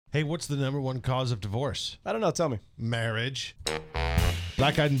Hey, what's the number one cause of divorce? I don't know. Tell me. Marriage.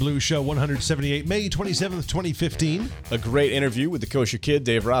 Black Eyed and Blue Show 178, May 27th, 2015. A great interview with the Kosher Kid,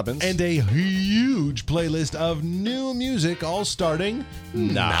 Dave Robbins. And a huge playlist of new music, all starting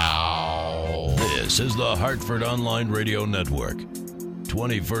now. This is the Hartford Online Radio Network.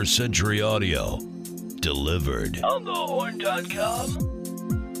 21st Century Audio. Delivered on thehorn.com.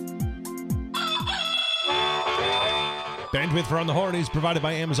 Bandwidth for On the Horn is provided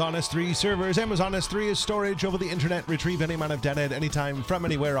by Amazon S3 servers. Amazon S3 is storage over the internet. Retrieve any amount of data at any time from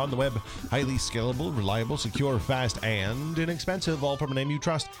anywhere on the web. Highly scalable, reliable, secure, fast, and inexpensive. All from a name you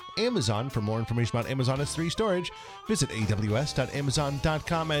trust. Amazon. For more information about Amazon S3 storage, visit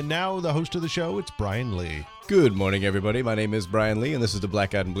aws.amazon.com. And now the host of the show, it's Brian Lee. Good morning, everybody. My name is Brian Lee, and this is the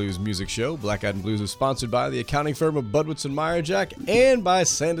Black Eyed and Blues music show. Black Eyed and Blues is sponsored by the accounting firm of Budwitz and Meyerjack and by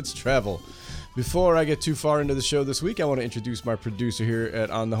Sandits Travel. Before I get too far into the show this week, I want to introduce my producer here at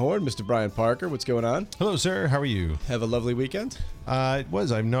On the Horn, Mr. Brian Parker. What's going on? Hello, sir. How are you? Have a lovely weekend? It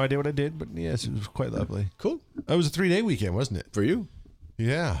was. I have no idea what I did, but yes, it was quite lovely. Cool. It was a 3-day weekend, wasn't it? For you?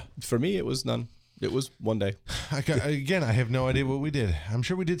 Yeah. For me, it was none. It was one day. Again, I have no idea what we did. I'm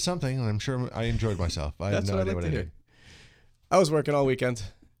sure we did something, and I'm sure I enjoyed myself. I have no idea what I did. I was working all weekend.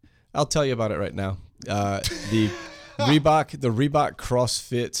 I'll tell you about it right now. The Reebok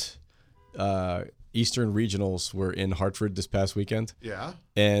CrossFit Eastern Regionals were in Hartford this past weekend. Yeah.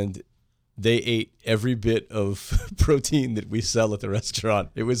 And they ate every bit of protein that we sell at the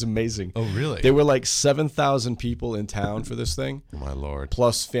restaurant. It was amazing. Oh, really? There were like 7,000 people in town for this thing. Oh, my Lord.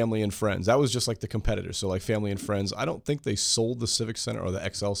 Plus family and friends. That was just like the competitors. So like family and friends. I don't think they sold the Civic Center or the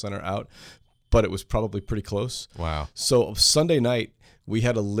XL Center out, but it was probably pretty close. Wow. So Sunday night, we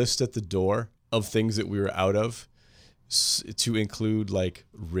had a list at the door of things that we were out of to include like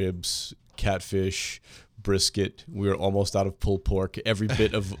ribs, catfish, brisket. We were almost out of pulled pork. Every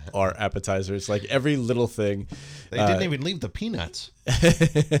bit of our appetizers, like every little thing. They didn't even leave the peanuts.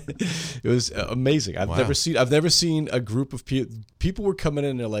 It was amazing. I've never seen a group of people were coming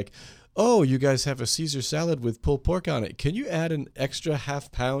in and they're like, "Oh, you guys have a Caesar salad with pulled pork on it. Can you add an extra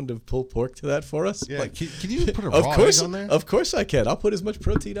half pound of pulled pork to that for us?" Yeah. Like, can you put a raw egg on there? Of course I can. I'll put as much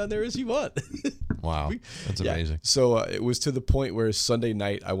protein on there as you want. Wow, that's amazing. So it was to the point where Sunday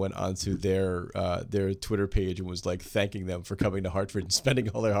night I went onto their Twitter page and was like thanking them for coming to Hartford and spending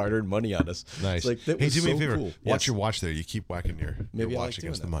all their hard-earned money on us. Nice. Like, hey, do me a favor. Cool. Watch your watch there. You keep whacking your watch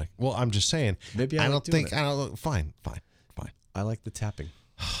against the mic. Well, I'm just saying. Maybe Fine. I like the tapping.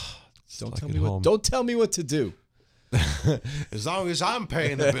 Don't tell me what to do. As long as I'm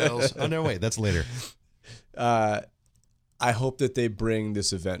paying the bills. Oh, no, wait. That's later. I hope that they bring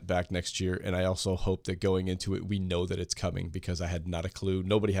this event back next year, and I also hope that going into it, we know that it's coming because I had not a clue.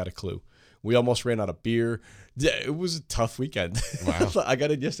 Nobody had a clue. We almost ran out of beer. It was a tough weekend. Wow. I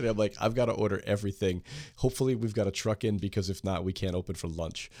got in yesterday. I'm like, I've got to order everything. Hopefully, we've got a truck in because if not, we can't open for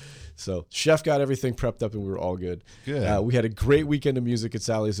lunch. So, Chef got everything prepped up and we were all good. Good. We had a great weekend of music at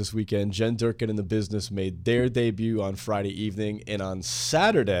Sally's this weekend. Jen Durkin and the Business made their debut on Friday evening. And on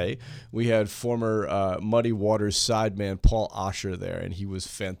Saturday, we had former Muddy Waters sideman Paul Osher there, and he was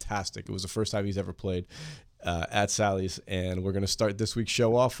fantastic. It was the first time he's ever played at Sally's, and we're going to start this week's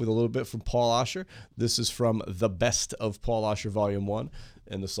show off with a little bit from Paul Osher. This is from The Best of Paul Osher Volume 1,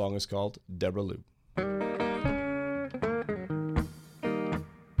 and the song is called Deborah Lou.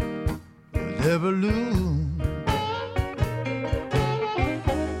 Deborah Lou,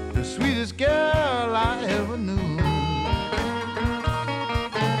 the sweetest girl I ever knew.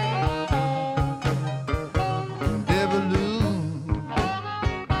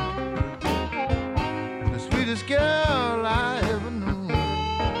 Girl I ever knew.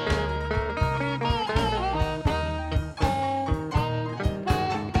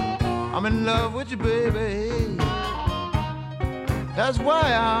 I'm in love with you, baby. That's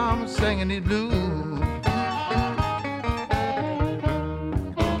why I'm singing the blues.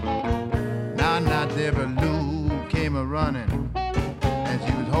 Now Deborah Lou came a running, and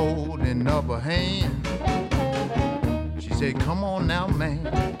she was holding up her hand. She said, "Come on now, man,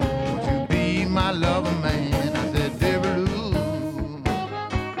 won't you be my lover, man?" I said, "Deborah Lou,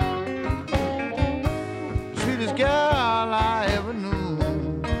 sweetest girl I ever knew."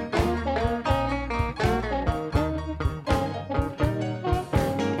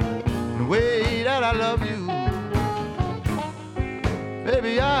 The way that I love you,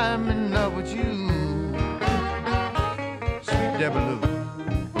 baby, I'm in love with you. Sweet Deborah Lou.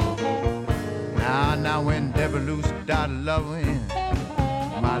 Now when Deborah Lou started loving,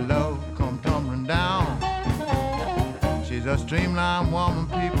 my love come tumbling down. She's a streamlined woman,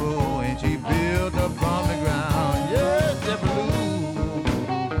 people, and she built up from the ground. Yes, Deborah Lou.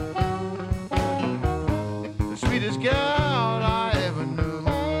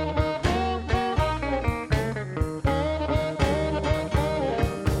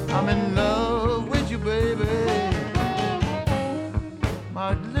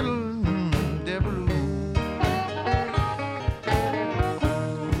 my little Deborah Lou.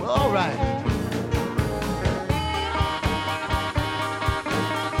 Well, all right.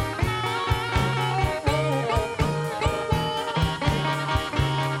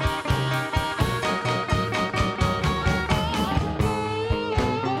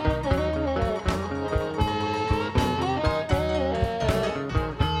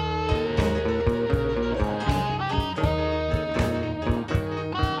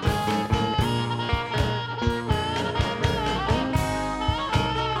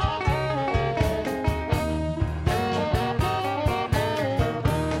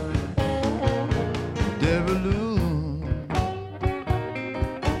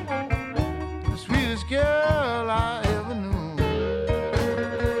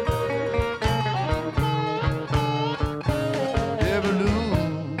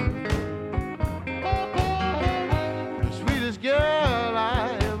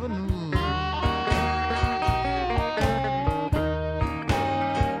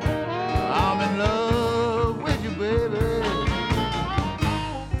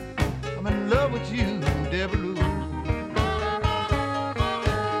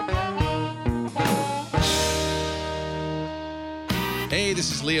 Hey,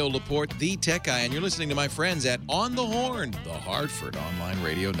 this is Leo Laporte, the Tech Guy, and you're listening to my friends at On the Horn, the Hartford Online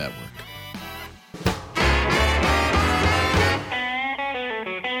Radio Network.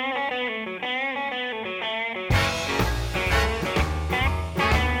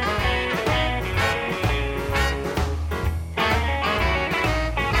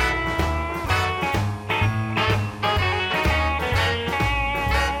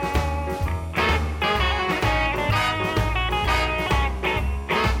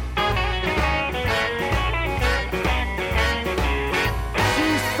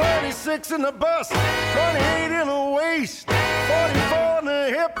 In the bust, 28 in the waist, 44 in the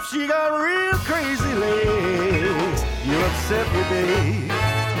hip, she got real crazy legs. You upset me, babe.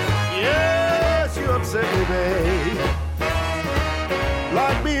 Yes, you upset me, babe.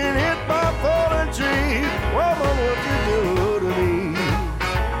 Like being hit by a falling tree. Woman, what you do to me?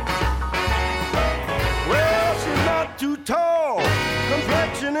 Well, she's not too tall,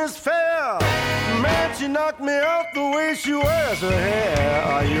 complexion is fair. Man, she knocked me out the way she wears her hair.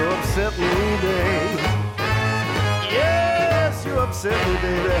 You upset me, babe. Yes, you upset me,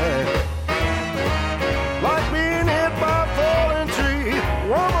 baby. Like being hit by a falling tree.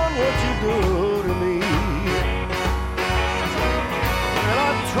 Woman, what you do to me? And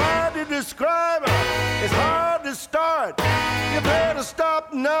I tried to describe her, it's hard to start. You better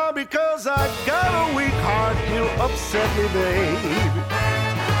stop now because I got a weak heart. You upset me, babe.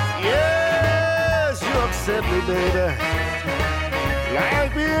 Yes, you upset me, baby.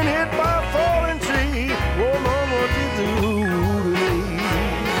 Like being hit by a falling tree. Woman, what you do to me?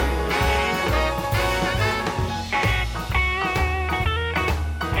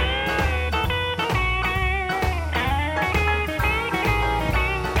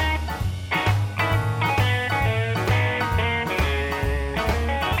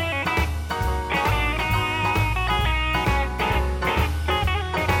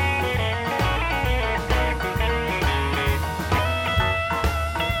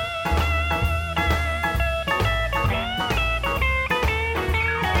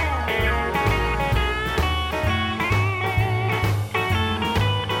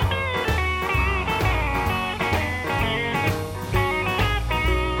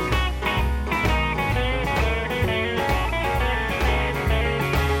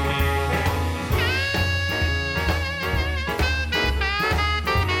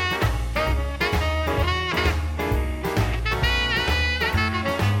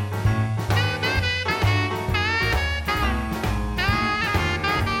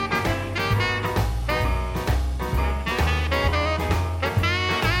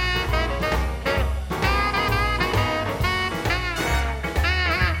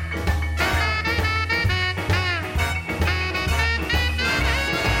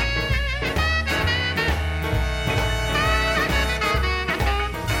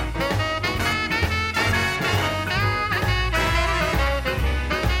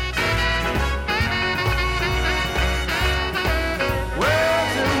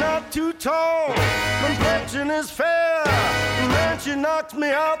 She knocks me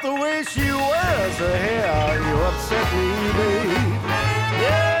out the way she wears her hair. You upset me, babe.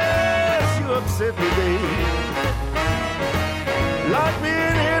 Yes, you upset me, babe. Like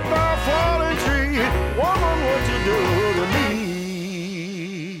being hit by a falling tree. Woman, what you do to me?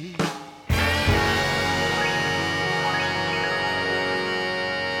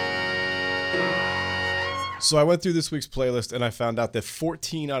 So I went through this week's playlist and I found out that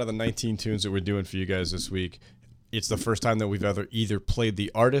 14 out of the 19 tunes that we're doing for you guys this week, it's the first time that we've either played the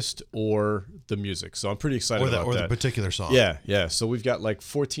artist or the music. So I'm pretty excited about that. Or the particular song. Yeah. So we've got like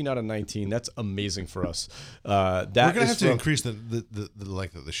 14 out of 19. That's amazing for us. We're going to have to increase the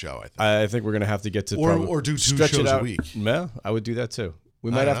length of the show, I think we're going to have to get to or do 2 shows a week. Yeah, I would do that too.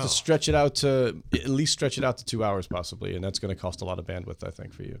 We might have to stretch it out to at least 2 hours possibly, and that's going to cost a lot of bandwidth, I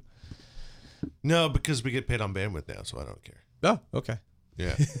think, for you. No, because we get paid on bandwidth now, so I don't care. Oh, okay.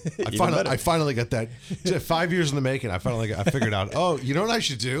 Yeah, I finally got that. 5 years in the making. I figured out. Oh, you know what I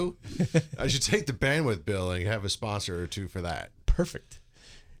should do? I should take the bandwidth bill and have a sponsor or two for that. Perfect.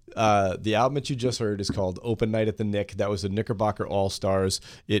 The album that you just heard is called Open Night at the Nick. That was the Knickerbocker All-Stars.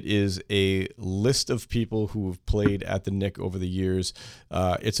 It is a list of people who have played at the Nick over the years.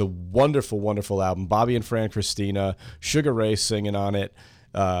 It's a wonderful, wonderful album. Bobby and Fran Christina, Sugar Ray singing on it.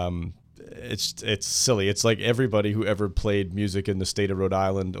 It's silly. It's like everybody who ever played music in the state of Rhode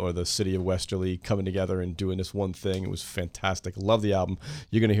Island or the city of Westerly coming together and doing this one thing. It was fantastic. Love the album.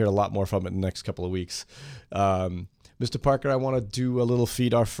 You're going to hear a lot more from it in the next couple of weeks. Mr. Parker, I want to do a little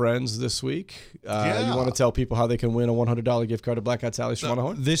Feed Our Friends this week. You want to tell people how they can win a $100 gift card to Black Eyed Sally's from On the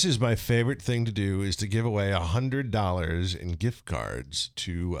Horn? This is my favorite thing to do, is to give away $100 in gift cards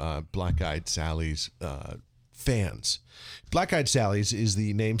to Black Eyed Sally's fans. Black Eyed Sally's is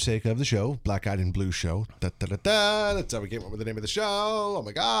the namesake of the show, Black Eyed and Blue Show. That's how we came up with the name of the show. Oh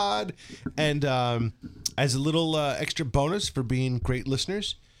my God. And as a little extra bonus for being great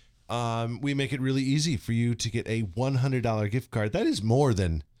listeners, we make it really easy for you to get a $100 gift card. That's more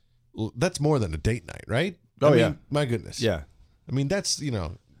than a date night, right? Oh, yeah. My goodness. Yeah. I mean, that's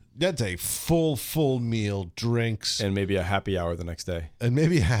a full meal, drinks. And maybe a happy hour the next day.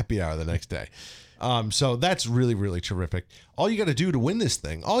 So that's really, really terrific. All you got to do to win this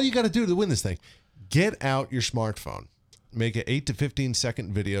thing, get out your smartphone. Make an 8 to 15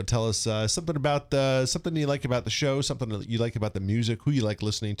 second video. Tell us something about something you like about the show, something that you like about the music, who you like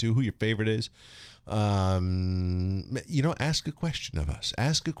listening to, who your favorite is. Ask a question of us.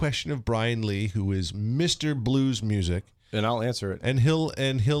 Ask a question of Brian Lee, who is Mr. Blues Music, and I'll answer it. And he'll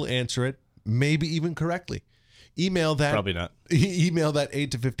answer it, maybe even correctly. Email that. Probably not. Email that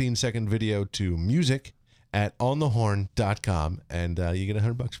 8 to 15 second video to music@onthehorn.com, and you get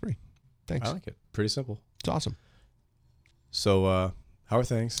 $100 free. Thanks. I like it. Pretty simple. It's awesome. So, how are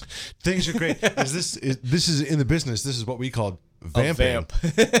things? Things are great. This is in the business. This is what we call vamping.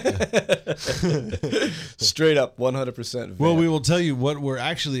 Straight up, 100% vamp. Well, we will tell you what we're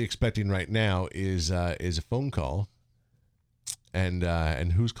actually expecting right now is a phone call,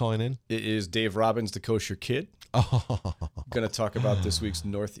 and who's calling in? It is Dave Robbins, the Kosher Kid. Oh, going to talk about this week's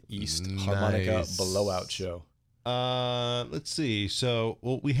Northeast Harmonica Blowout Show. Let's see. So,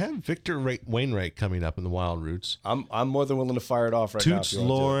 we have Victor Wainwright coming up in the Wild Roots. I'm more than willing to fire it off right now. Toots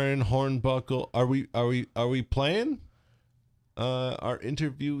Lauren, Hornbuckle. Are we playing? Our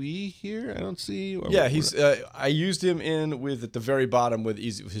interviewee here? I don't see. He's. I used him in with at the very bottom with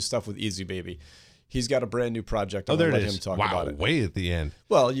his stuff with Easy Baby. He's got a brand new project. There it let is. him talk about it. Way at the end.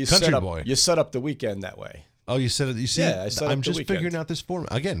 Well, you Country boy. You set up the weekend that way. Oh, you said it. You see, yeah, I'm just figuring out this form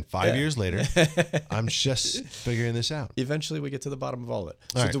again. 5 years later, I'm just figuring this out. Eventually, we get to the bottom of all of it.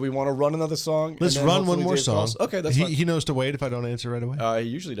 All right. Do we want to run another song? Let's run one more song. Okay, that's fine. He knows to wait if I don't answer right away. He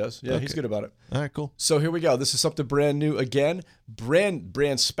usually does. Yeah, Okay. He's good about it. All right, cool. So here we go. This is something brand new again.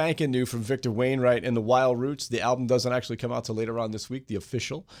 Brand spanking new from Victor Wainwright and the Wild Roots. The album doesn't actually come out till later on this week, the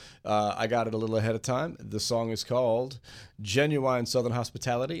official. I got it a little ahead of time. The song is called Genuine Southern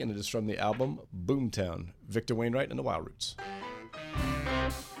Hospitality, and it is from the album Boomtown. Victor Wainwright and the Wild Roots.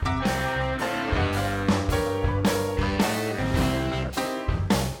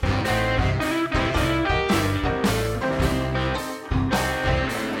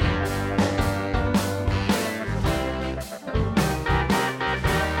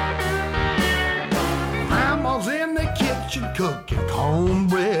 Grandma's in the kitchen cooking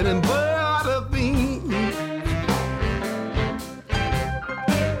cornbread and butter beans.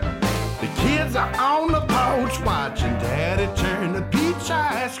 The kids are on the porch watching Daddy turn the peach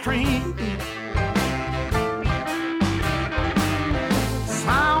ice cream.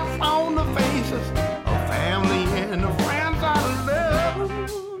 Smiles on the faces of family and the friends I love.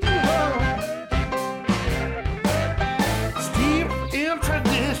 Steeped in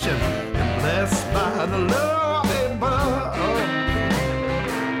tradition and blessed by the love above.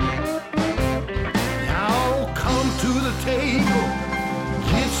 Y'all come to the table,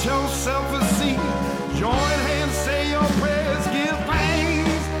 get yourself a seat, join hands, say your prayers, give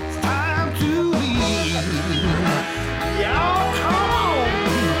thanks. It's time to leave. Y'all come on,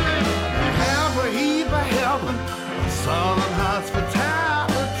 have a heap of help.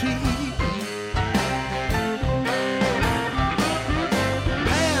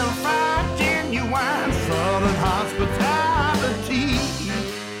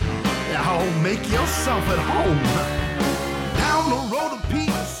 myself at home. Down the road of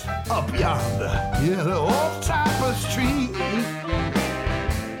peace, up yonder, yeah, the old cypress tree.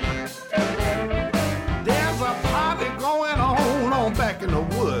 There's a party going on back in the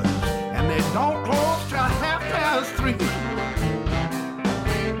woods, and they don't close till 3:30.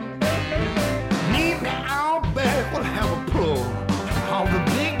 Meet me out back, we'll have a pull on the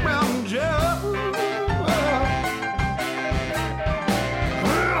big brown jug.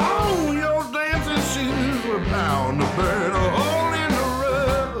 Oh, your dancing shoes were bound to burn a hole in the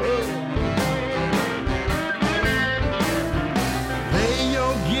rug. Play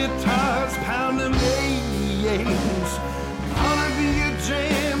your guitars, pounding bass. Gonna be a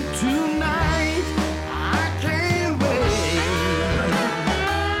jam tonight. I can't wait.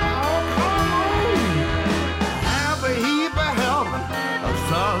 Oh, come on. Have a heap of helping of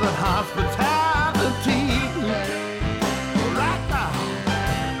Southern hospitality. Right now.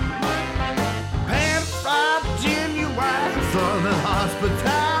 Pan-fried, genuine Southern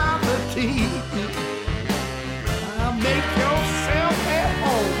hospitality. Make yourself at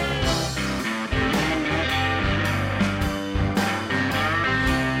home.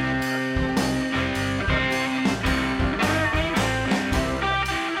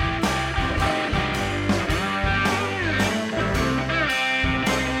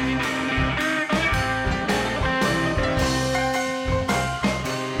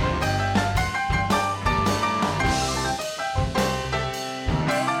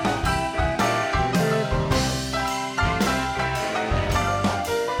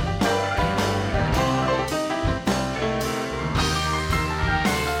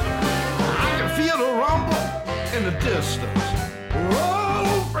 In the distance,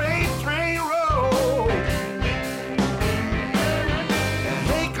 roll, freight train roll. And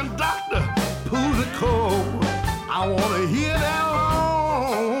hey, conductor, pull the cord. I wanna hear that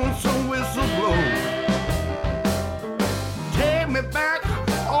lonesome whistle blow. Take me back,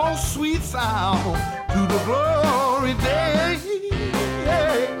 oh sweet sound, to the glory day.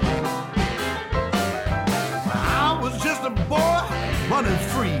 I was just a boy running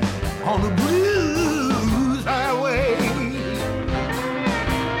free on the blues highway.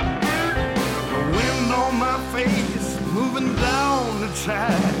 Wind on my face, moving down the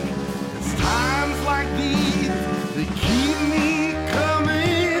track. It's times like these that keep me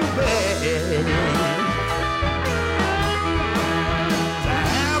coming back. To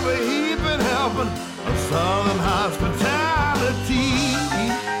have a heap and helping of Southern hospitality.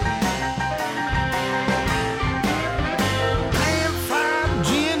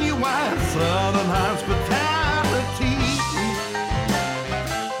 Southern hospitality.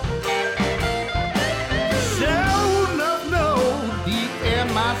 Sure enough, no, deep in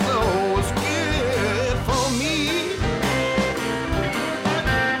my soul was good for me.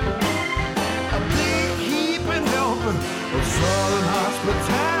 A big heap and helping of Southern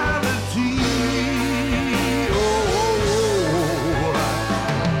hospitality. Oh,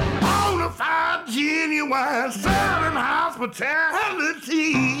 bonafide, genuine Southern hospitality.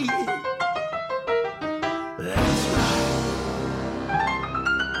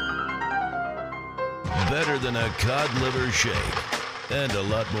 Better than a cod liver shake, and a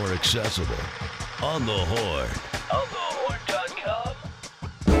lot more accessible. On the Horn. OnTheHorn.com.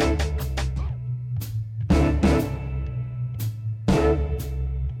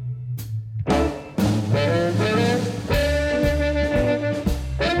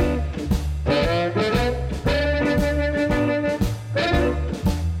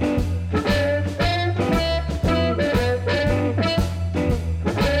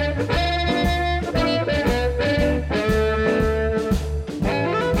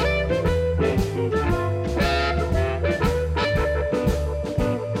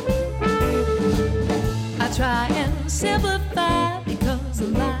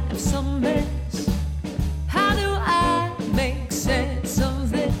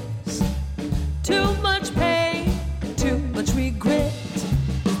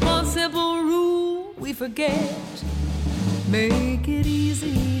 Forget, make it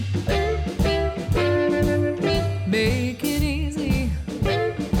easy, make it easy.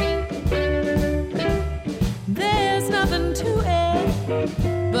 There's nothing to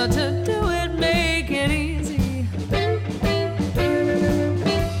it but to do it, make it easy.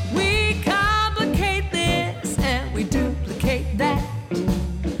 We complicate this and we duplicate that.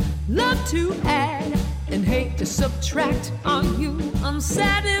 Love to add and hate to subtract. Are you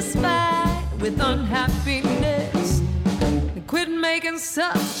unsatisfied with unhappiness? Quit making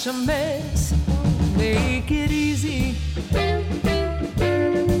such a mess. Make it easy.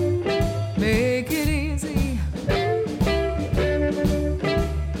 Make it easy.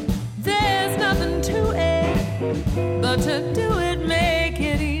 There's nothing to but to do it, make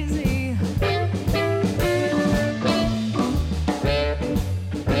it easy.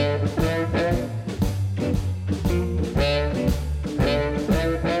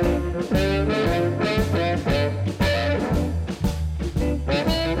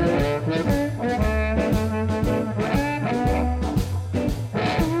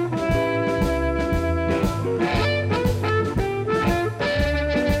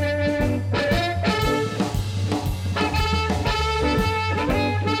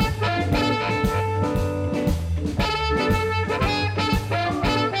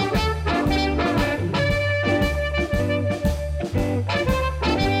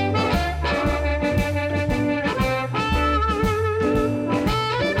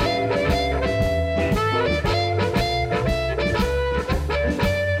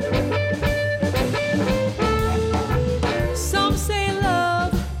 Some say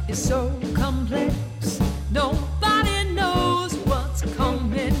love is so complex, nobody knows what's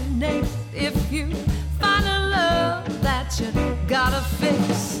coming next. If you find a love that you gotta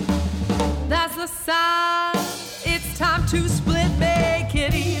fix, that's the sign it's time to split. Make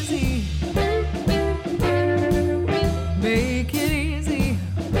it easy. Make it easy.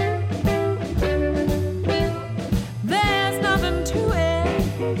 There's nothing to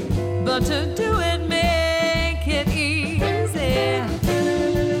it but to do it. Make it easy.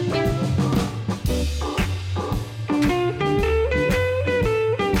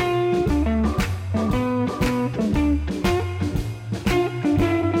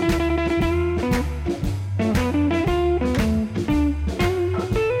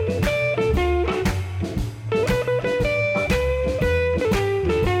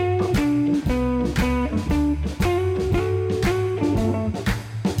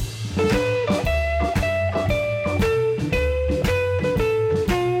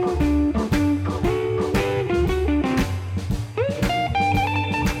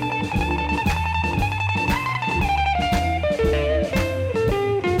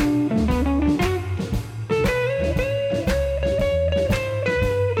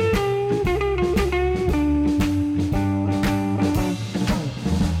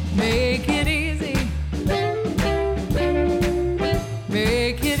 Make it easy.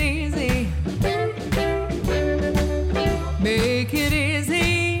 Make it easy. Make it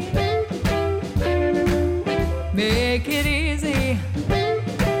easy. Make it easy.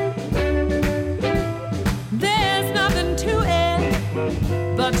 There's nothing to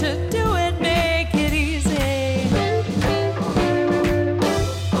it but to do it. Make it easy.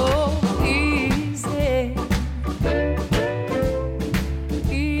 Oh, easy.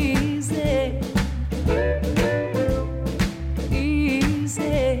 Easy.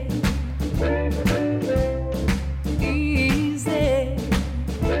 Easy. Easy.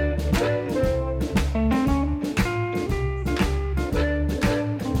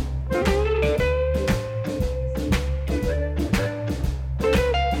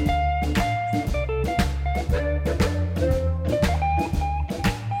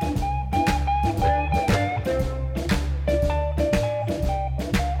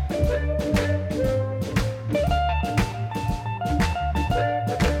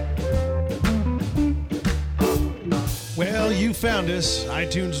 Well, you found us.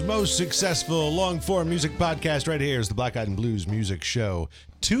 iTunes' most successful long-form music podcast right here is the Black Eyed and Blues Music Show.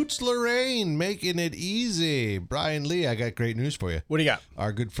 Toots Lorraine, making it easy. Brian Lee, I got great news for you. What do you got?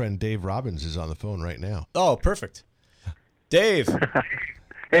 Our good friend Dave Robbins is on the phone right now. Oh, perfect. Dave,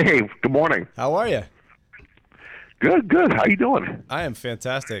 Hey, good morning. how are you? Good. How you doing? I am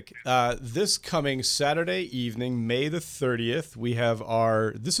fantastic. This coming Saturday evening, May the 30th, we have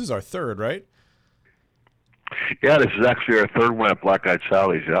this is our third, right? Yeah, this is actually our third one at Black Eyed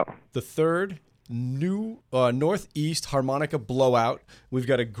Sally's, yeah. The third new Northeast Harmonica Blowout. We've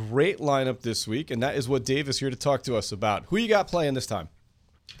got a great lineup this week, and that is what Dave is here to talk to us about. Who you got playing this time?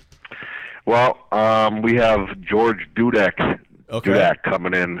 Well, we have George Dudek, Okay.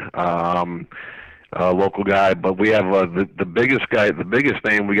 coming in, a local guy, but we have the biggest guy, the biggest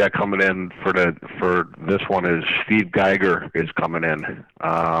name we got coming in for this one is Steve Geiger is coming in.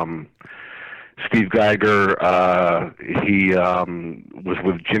 Steve Geiger, he was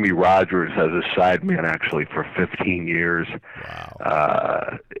with Jimmy Rogers as a sideman actually for 15 years.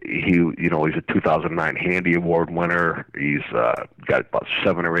 Wow. He's a 2009 Handy Award winner. He's got about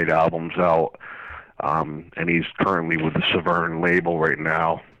 7 or 8 albums out, and he's currently with the Severn label right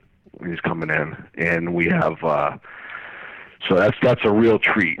now. He's coming in, and we have. So that's a real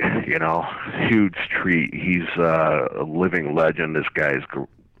treat, huge treat. He's a living legend. This guy's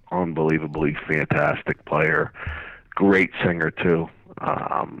unbelievably fantastic player, great singer too.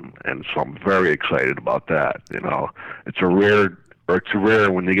 And so I'm very excited about that. You know, it's rare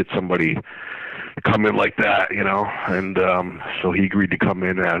when you get somebody come in like that, you know, and so he agreed to come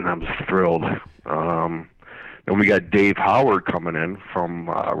in, and I'm thrilled. And we got Dave Howard coming in from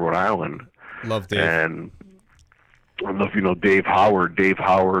Rhode Island. Love Dave. And I don't know if you know Dave Howard. Dave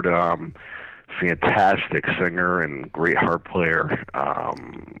Howard, fantastic singer and great harp player.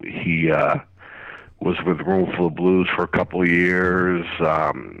 He was with Roomful of Blues for a couple of years.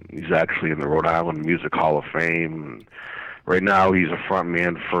 He's actually in the Rhode Island Music Hall of Fame. Right now, he's a front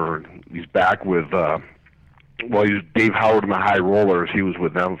man he's back with, he's Dave Howard and the High Rollers. He was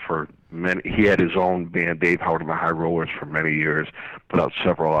with them for he had his own band, Dave Howard and the High Rollers, for many years, put out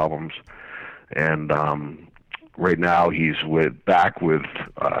several albums. And right now he's back with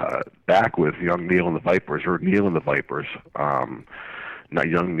young Neil and the Vipers, or Neil and the Vipers. Not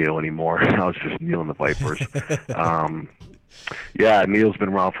young Neil anymore. Now it's just Neil and the Vipers. Yeah, Neil's been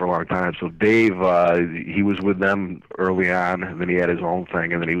around for a long time. So Dave, he was with them early on, and then he had his own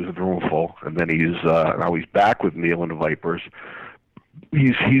thing, and then he was with Roomful, and then now he's back with Neil and the Vipers.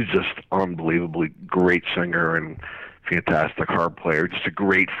 He's just unbelievably great singer and fantastic harp player. Just a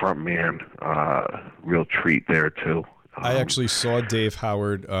great front man. Real treat there too. I actually saw Dave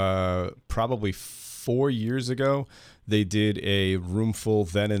Howard probably 4 years ago. They did a Roomful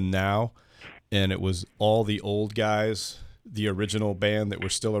Then and Now, and it was all the old guys, the original band that were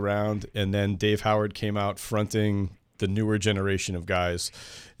still around, and then Dave Howard came out fronting the newer generation of guys.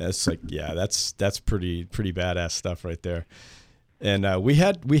 And it's like, yeah, that's pretty badass stuff right there. And we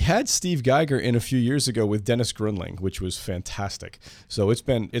had Steve Geiger in a few years ago with Dennis Grunling, which was fantastic. So it's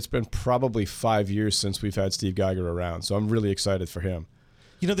been probably 5 years since we've had Steve Geiger around. So I'm really excited for him.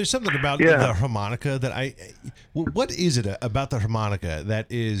 You know, there's something about the harmonica that what is it about the harmonica that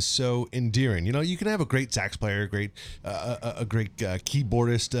is so endearing? You know, you can have a great sax player, a great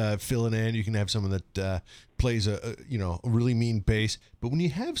keyboardist filling in. You can have someone that plays a really mean bass. But when you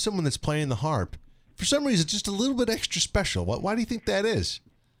have someone that's playing the harp, for some reason, it's just a little bit extra special. Why do you think that is?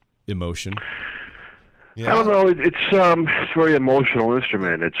 Emotion. Yeah. I don't know. It's a very emotional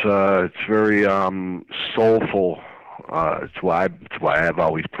instrument. It's very soulful. It's why I've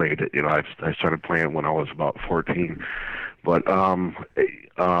always played it. You know, I started playing it when I was about 14. But I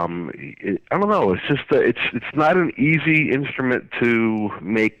don't know. It's just it's not an easy instrument to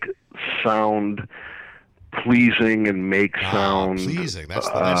make sound pleasing and make sound pleasing. That's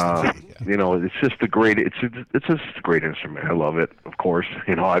the thing. You know, it's just a great instrument. I love it. Of course,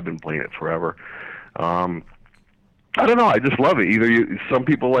 you know, I've been playing it forever. I don't know. I just love it. Some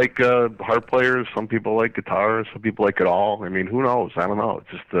people like harp players, some people like guitars, some people like it all. I mean, who knows? I don't know.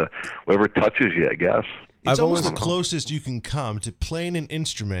 It's just whatever touches you, I guess. It's almost the closest you can come to playing an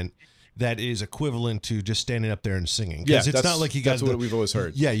instrument that is equivalent to just standing up there and singing. Yeah, it's not like you got. That's what we've always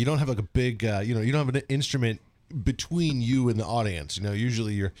heard. Yeah, you don't have like a big, you don't have an instrument between you and the audience. You know,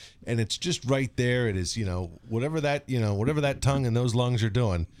 usually and it's just right there. It is, whatever that tongue and those lungs are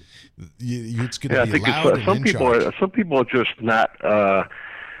doing, it's going to be loud and in charge. Some people are just not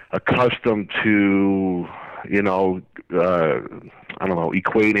accustomed to,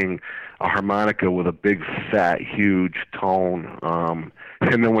 equating a harmonica with a big, fat, huge tone.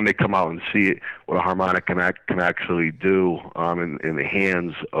 And then when they come out and see it, what a harmonica can actually do in the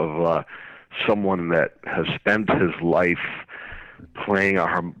hands of someone that has spent his life playing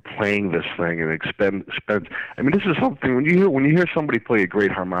this thing and spends. I mean, this is something when you hear somebody play a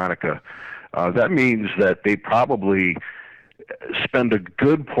great harmonica, that means that they probably spend a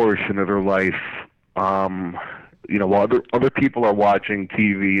good portion of their life. While other people are watching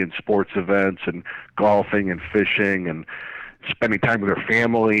TV and sports events and golfing and fishing and spending time with their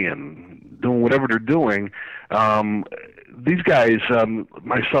family and doing whatever they're doing, these guys,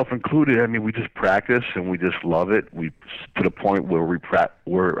 myself included, I mean, we just practice and we just love it. We to the point where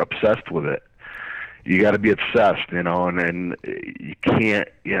we're obsessed with it. You got to be obsessed, and you can't.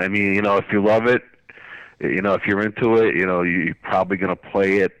 I mean, if you love it, if you're into it, you're probably going to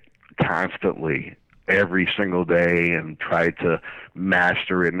play it constantly every single day and try to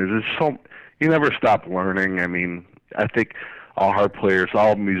master it. And there's just you never stop learning. I mean, I think all harp players,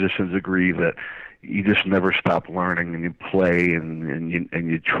 all musicians agree that you just never stop learning, and you play and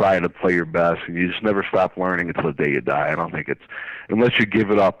you try to play your best, and you just never stop learning until the day you die. I don't think unless you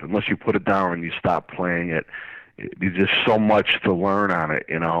give it up, unless you put it down and you stop playing it. There's just so much to learn on it,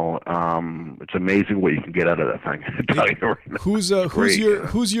 It's amazing what you can get out of that thing. Who's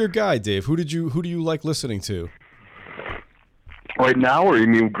your guy, Dave? Who do you like listening to? Right now, or you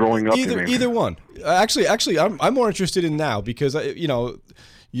mean growing up? Either one. Actually, I'm more interested in now because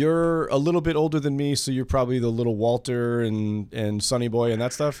You're a little bit older than me, so you're probably the little Walter and Sonny Boy and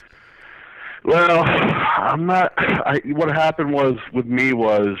that stuff. Well, I'm not. What happened was with me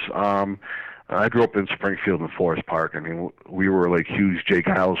was I grew up in Springfield and Forest Park. I mean, we were like huge Jay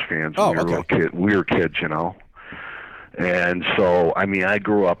Giles fans when we were kids, you know. And so, I mean, I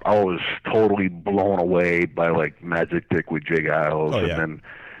grew up. I was totally blown away by like Magic Dick with Jay Giles, and then,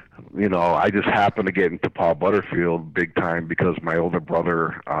 you know, I just happened to get into Paul Butterfield big time because my older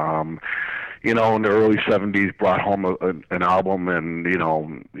brother, you know, in the early '70s, brought home an album, and you know,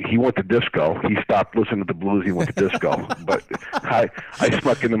 he went to disco. He stopped listening to blues. He went to disco. But I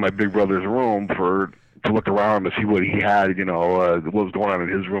snuck into my big brother's room to look around to see what he had, you know, what was going on in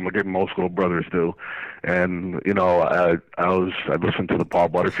his room, like most little brothers do. And, you know, I listened to the Paul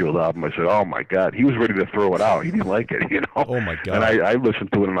Butterfield album. I said, oh, my God. He was ready to throw it out. He didn't like it, you know. Oh, my God. And I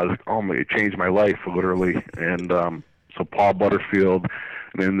listened to it, and I was like, oh, my, it changed my life, literally. And so Paul Butterfield,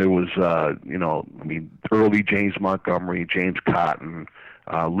 and then there was, you know, I mean, early James Montgomery, James Cotton,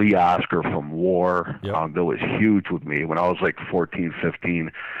 Lee Oscar from War. That was huge with me. When I was like 14,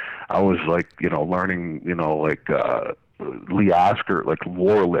 15, I was like, you know, learning, you know, like Lee Oscar, like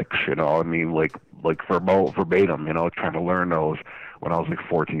war licks, you know, I mean, like verbatim, you know, trying to learn those when I was like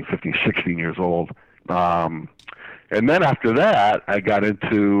 14, 15, 16 years old. And then after that, I got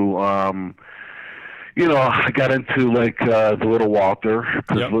into, you know, like the Little Walter,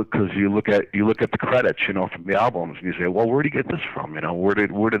 because you look at the credits, you know, from the albums, and you say, well, where did you get this from? You know, where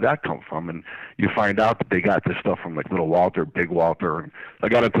did that come from? And you find out that they got this stuff from like Little Walter, Big Walter, and I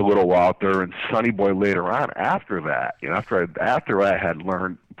got into Little Walter and Sonny Boy later on. After that, you know, after I had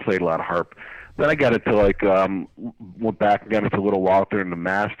played a lot of harp, then I got into like went back and got into Little Walter and the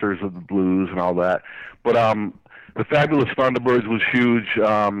Masters of the Blues and all that. But the Fabulous Thunderbirds was huge.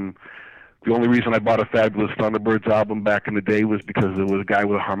 The only reason I bought a Fabulous Thunderbirds album back in the day was because there was a guy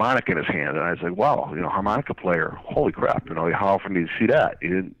with a harmonica in his hand, and I was like, wow, you know, harmonica player, holy crap, you know, how often do you see that? You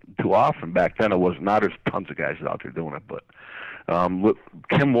didn't too often back then. It was not. There's tons of guys out there doing it, but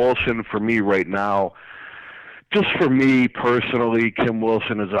Kim Wilson for me right now, just for me personally, Kim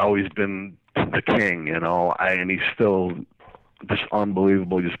Wilson has always been the king, you know, and he's still just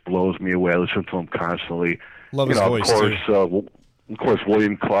unbelievable. He just blows me away. I listen to him constantly. Love his voice, too. Of course,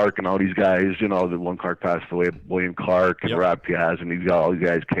 William Clark and all these guys, you know, William Clark passed away, William Clark and Rob Piazza, and all these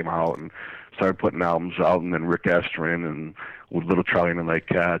guys came out and started putting albums out, and then Rick Estrin and with Little Charlie and the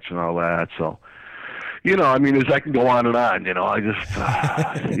Nightcats and all that. So, you know, I mean, I can go on and on, you know, I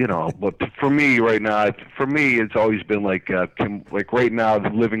just, you know, but for me right now, it's always been like Kim, like right now,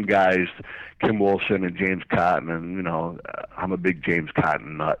 the living guys, Kim Wilson and James Cotton, and, you know, I'm a big James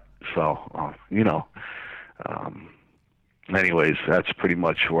Cotton nut. So, you know, anyways, that's pretty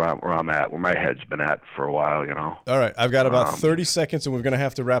much where I'm at, where my head's been at for a while, you know. All right, I've got about 30 seconds, and we're going to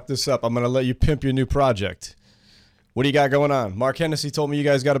have to wrap this up. I'm going to let you pimp your new project. What do you got going on? Mark Hennessy told me you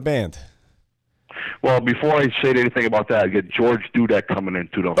guys got a band. Well, before I say anything about that, I get George Dudek coming in,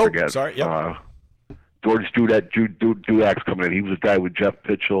 too, don't forget. Sorry, George Dudek's coming in. He was a guy with Jeff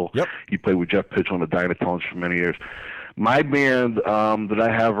Pitchell. Yep. He played with Jeff Pitchell and the Dynatones for many years. My band that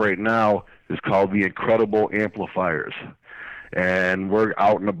I have right now is called The Incredible Amplifiers. And we're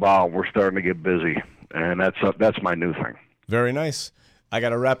out and about. We're starting to get busy, and that's my new thing. Very nice. I got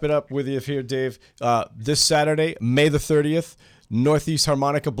to wrap it up with you here, Dave. This Saturday, May the 30th, Northeast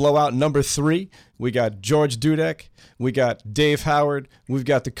Harmonica Blowout number 3. We got George Dudek. We got Dave Howard. We've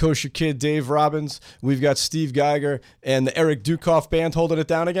got the Kosher Kid, Dave Robbins. We've got Steve Geiger and the Eric Dukoff Band holding it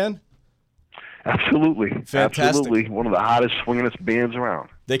down again. Absolutely. Fantastic. Absolutely. One of the hottest, swingingest bands around.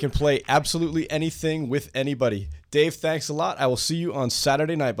 They can play absolutely anything with anybody. Dave, thanks a lot. I will see you on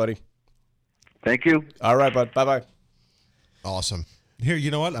Saturday night, buddy. Thank you. All right, bud. Bye-bye. Awesome. Here,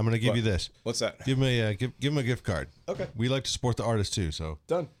 you know what? I'm going to give you this. What's that? Give him a gift card. Okay. We like to support the artist too, so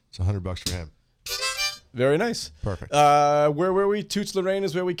done. It's $100 for him. Very nice. Perfect. Where were we? Toots Lorraine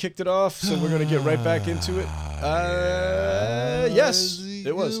is where we kicked it off, so we're going to get right back into it. Yes,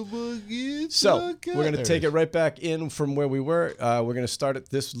 it was. So we're going to take it right back in from where we were. We're going to start at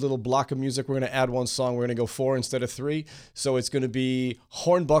this little block of music. We're going to add one song. We're going to go 4 instead of 3. So it's going to be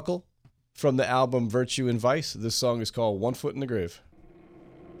Hornbuckle from the album Virtue and Vice. This song is called One Foot in the Grave.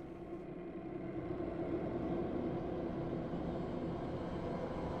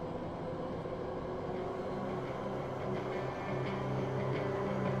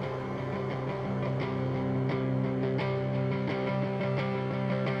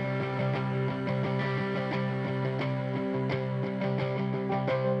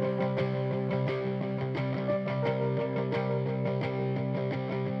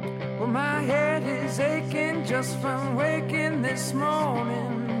 Well, my head is is aching just from waking this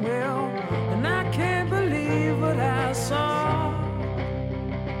morning. Well, and I can't believe what I saw.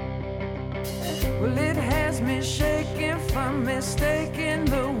 Well, it has me shaking from mistaking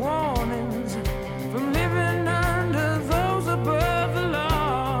the warnings, from living under those above the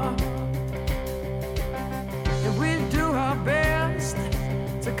law. And we do our best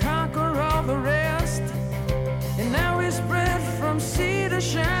to conquer all the rest, and now we spread from sea to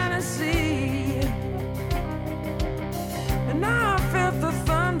shining sea. And now I felt the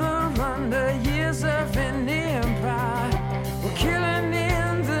thunder under years of an empire. We're killing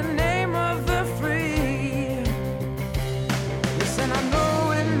in the name of the free. Listen, I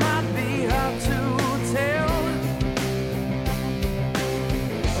know it might be hard to tell.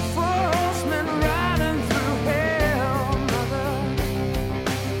 Four horsemen riding through hell, mother.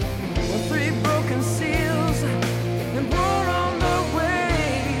 With three broken seals and war on the way.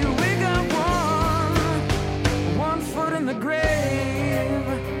 We got one foot in the grave.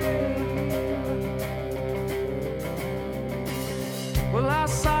 Well, I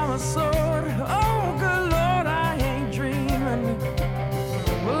saw a sword. Oh, good Lord, I ain't dreaming.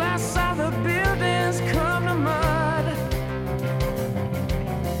 Well, I saw the buildings come to mud.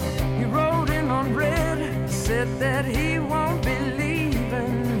 He rode in on red, said that he won't be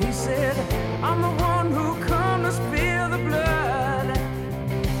leaving. He said, I'm the one who come to spill the blood.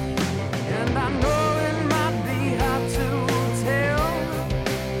 And I know it might be hard to tell.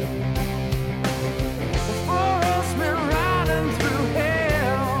 The four horsemen riding through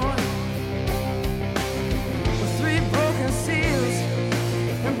hell, with three broken seals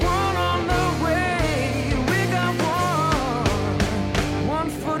and one on the way. We got one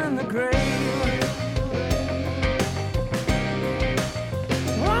foot in the grave.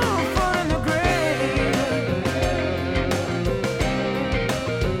 One foot in the grave.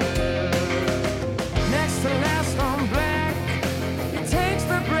 Next to last on black, he takes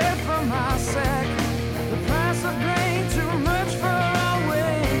the bread from my sack. The price of grain too much for our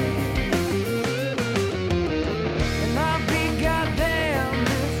way. And I'll be goddamned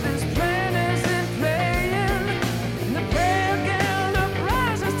if this plan isn't playing, and the pale gown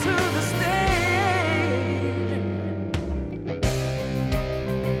rises to the stage.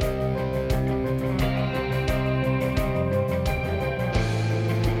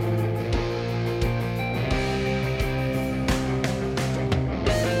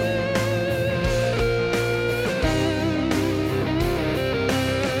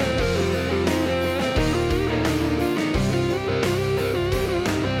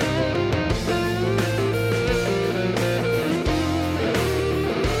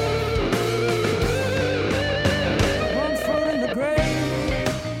 One foot in the grave.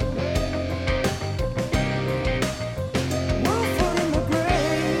 One foot in the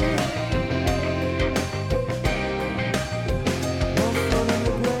grave. One foot in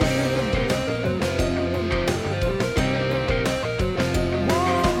the grave.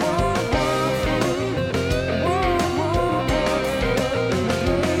 One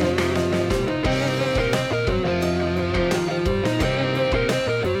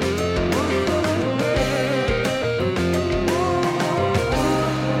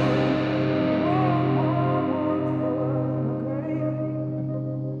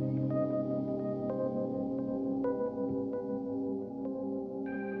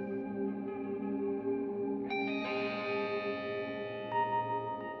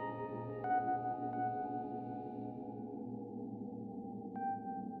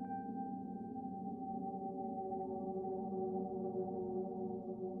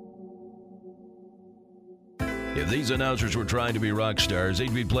If these announcers were trying to be rock stars,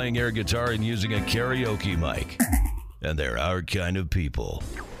 they'd be playing air guitar and using a karaoke mic. And they're our kind of people.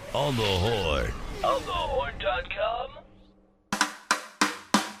 On the Horn. On thehorn.com.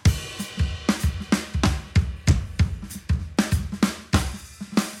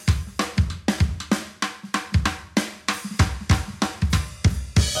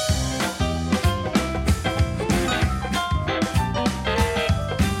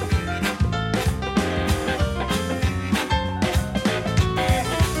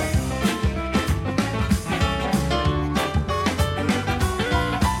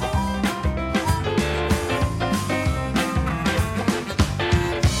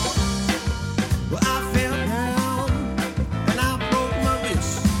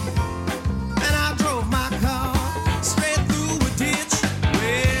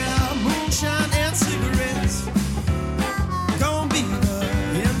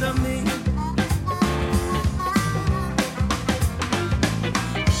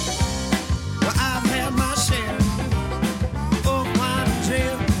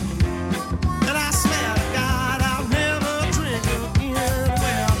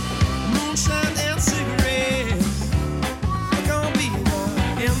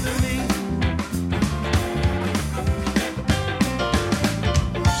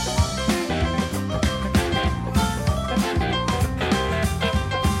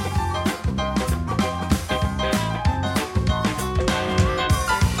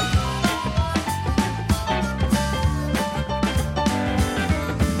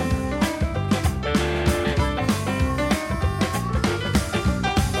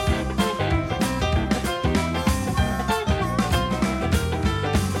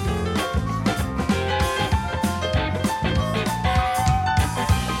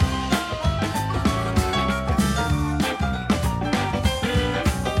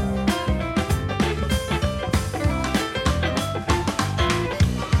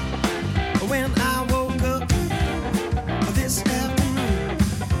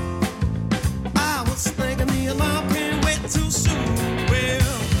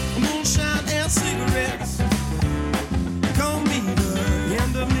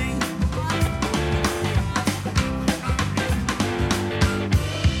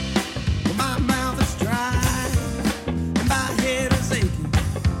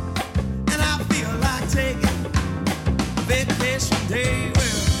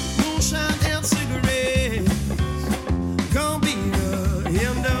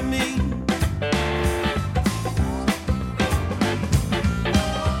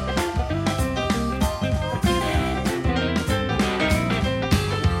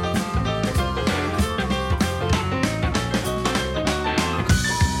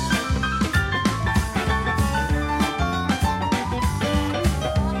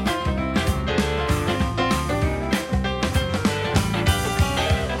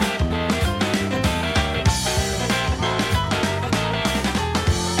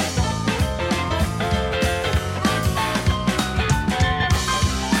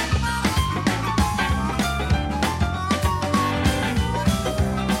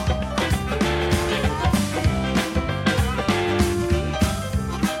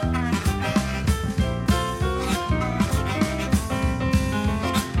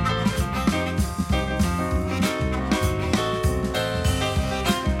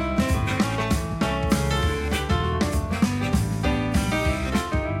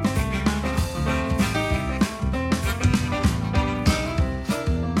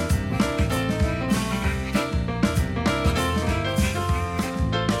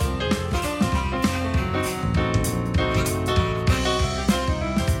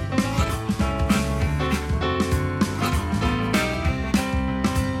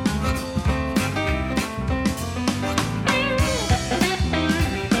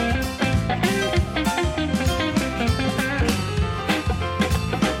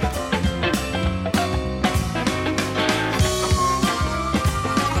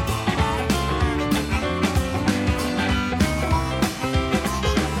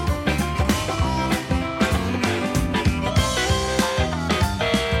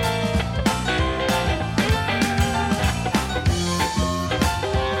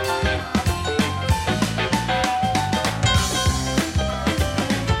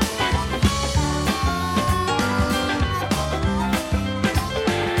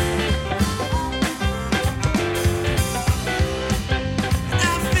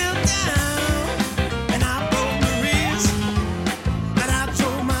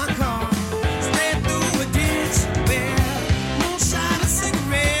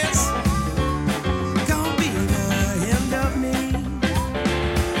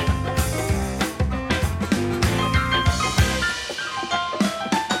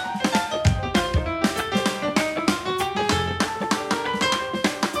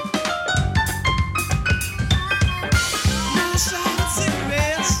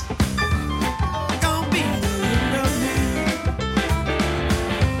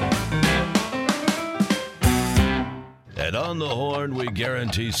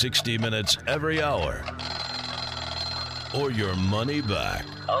 guarantee 60 minutes every hour. Or your money back.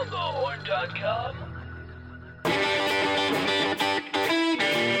 OnTheHorn.com.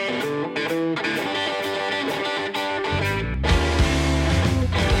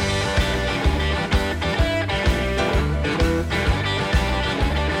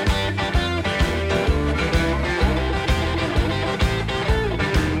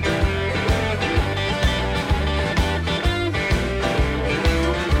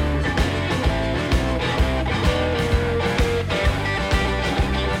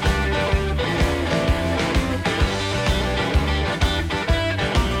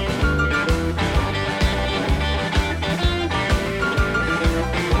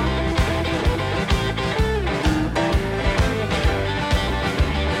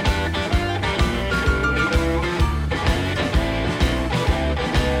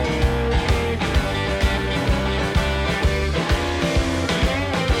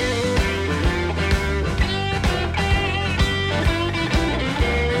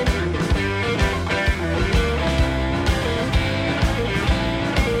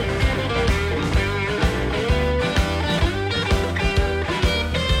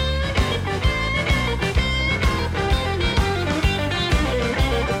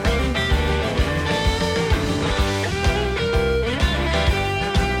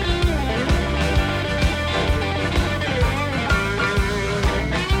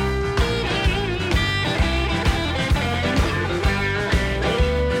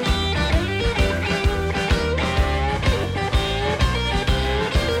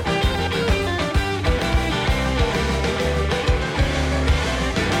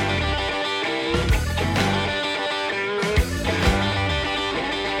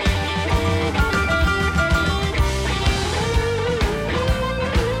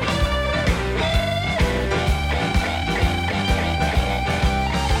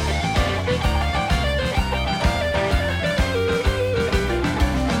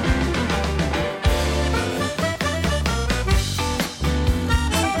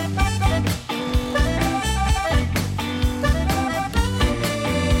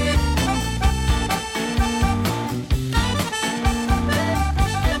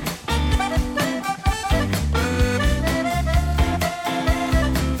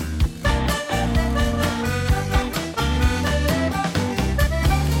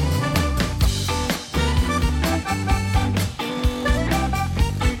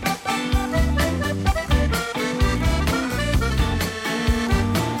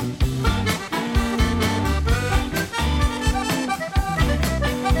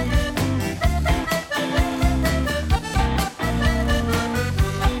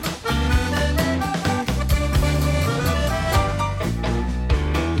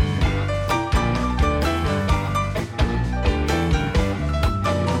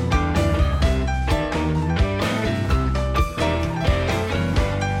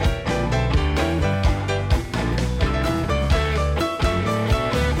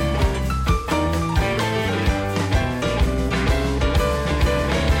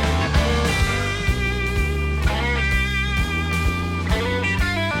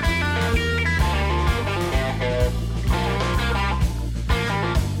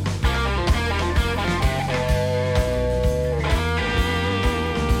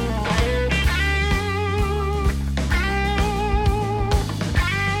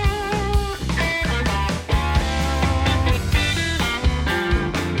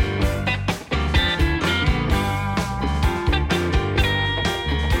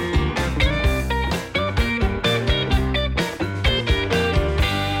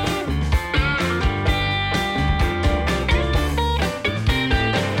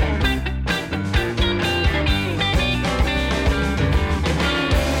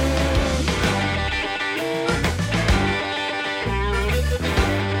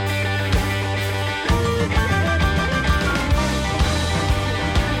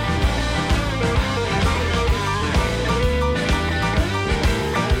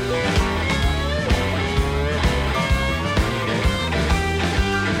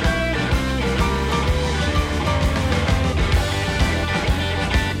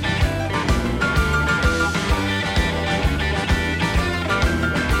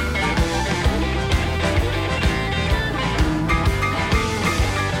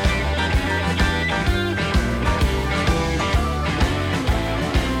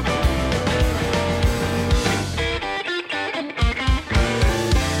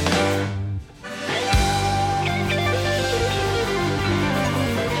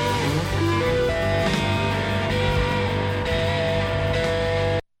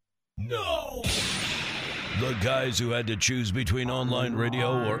 guys who had to choose between online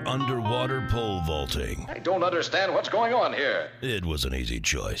radio or underwater pole vaulting. I don't understand what's going on here. It was an easy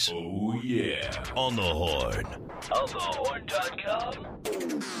choice. Oh, yeah. On the Horn. OnTheHorn.com.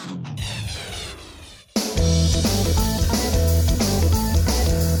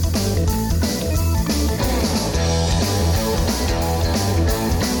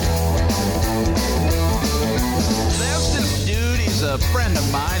 There's this dude, he's a friend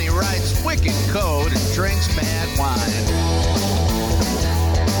of mine. He writes wicked code and drinks bad wine.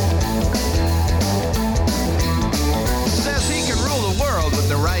 Says he can rule the world with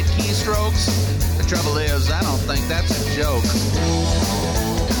the right keystrokes. The trouble is, I don't think that's a joke.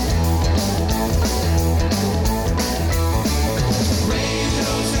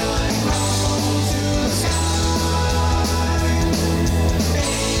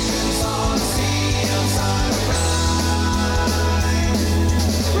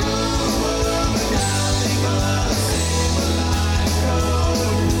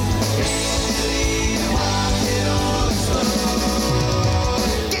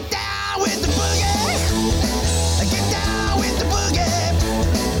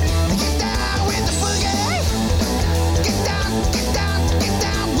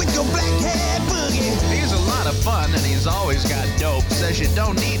 Fun, and he's always got dope. Says you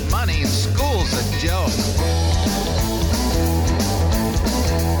don't need money and school's a joke.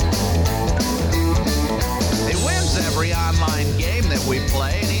 He wins every online game that we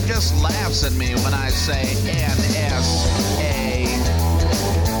play, and he just laughs at me when I say NSA.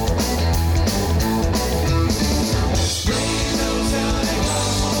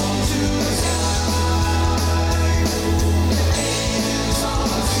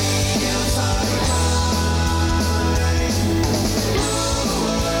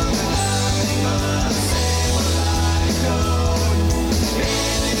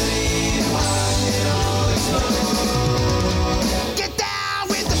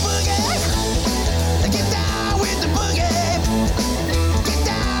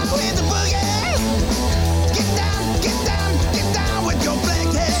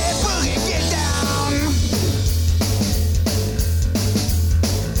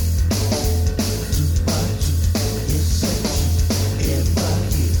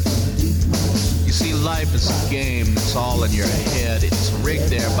 Life is a game that's all in your head. It's rigged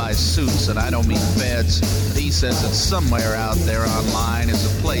there by suits, and I don't mean feds. He says that somewhere out there online is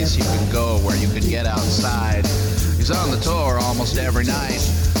a place you can go where you can get outside. He's on the tour almost every night.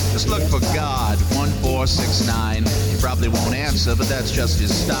 Just look for God, 1469. He probably won't answer, but that's just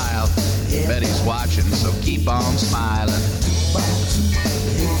his style. I bet he's watching, so keep on smiling. Keep on smiling.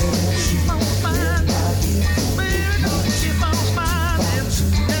 Keep on smiling.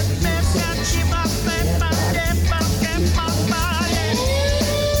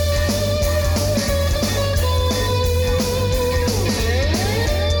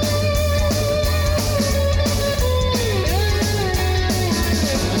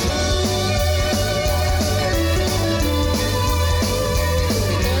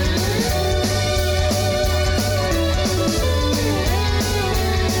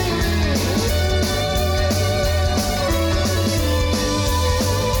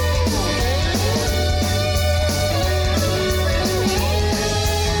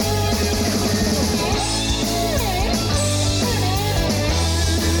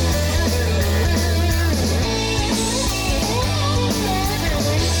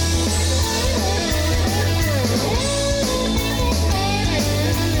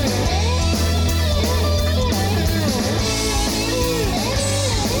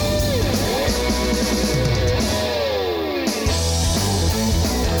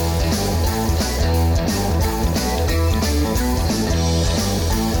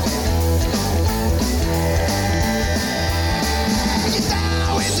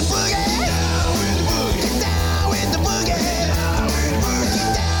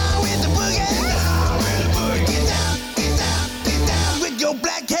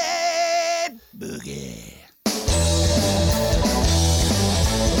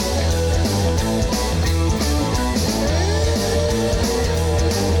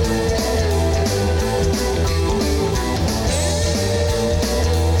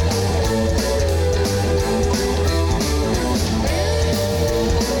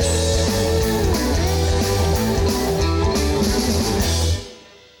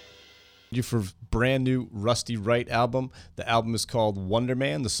 For brand new Rusty Wright album. The album is called Wonder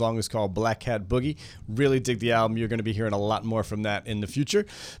Man. The song is called Black Cat Boogie. Really dig the album. You're going to be hearing a lot more from that in the future.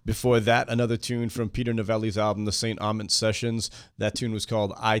 Before that, another tune from Peter Novelli's album, The St. Amant Sessions. That tune was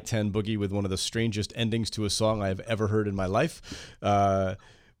called I-10 Boogie, with one of the strangest endings to a song I have ever heard in my life.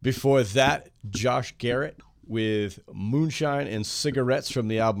 Before that, Josh Garrett with Moonshine and Cigarettes from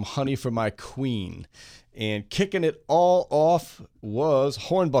the album Honey for My Queen. And kicking it all off was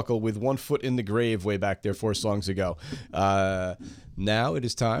Hornbuckle with One Foot in the Grave way back there 4 songs ago. Now it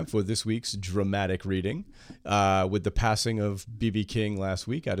is time for this week's dramatic reading. With the passing of B.B. King last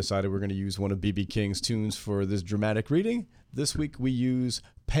week, I decided we're going to use one of B.B. King's tunes for this dramatic reading. This week we use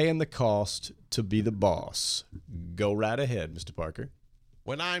Paying the Cost to Be the Boss. Go right ahead, Mr. Parker.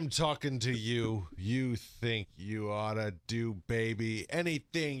 When I'm talking to you, you think you ought to do, baby,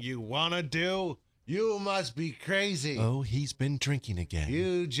 anything you want to do? You must be crazy. Oh, he's been drinking again.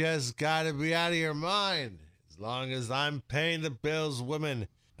 You just gotta be out of your mind. As long as I'm paying the bills, women,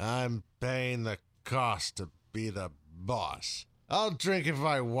 I'm paying the cost to be the boss. I'll drink if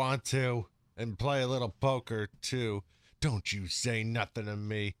I want to, and play a little poker, too. Don't you say nothing to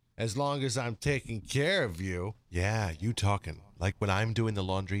me, as long as I'm taking care of you. Yeah, you talking. Like when I'm doing the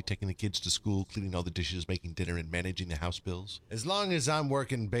laundry, taking the kids to school, cleaning all the dishes, making dinner, and managing the house bills. As long as I'm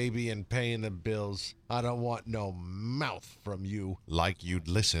working, baby, and paying the bills, I don't want no mouth from you. Like you'd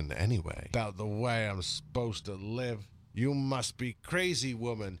listen anyway. About the way I'm supposed to live. You must be crazy,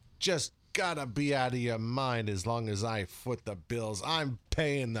 woman. Just gotta be out of your mind as long as I foot the bills. I'm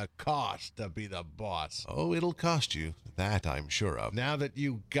paying the cost to be the boss. Oh, it'll cost you. That I'm sure of. Now that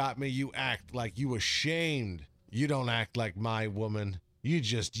you got me, you act like you ashamed. You don't act like my woman. You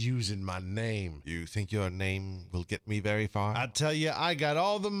just using my name. You think your name will get me very far? I tell you, I got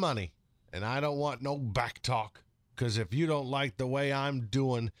all the money, and I don't want no back talk. 'Cause if you don't like the way I'm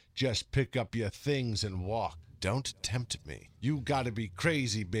doing, just pick up your things and walk. Don't tempt me. You gotta be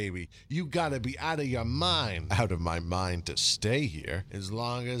crazy, baby. You gotta be out of your mind. Out of my mind to stay here. As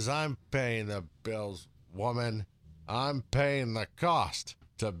long as I'm paying the bills, woman, I'm paying the cost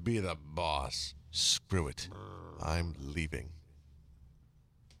to be the boss. Screw it. I'm leaving.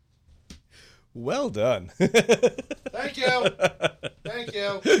 Well done. Thank you. Thank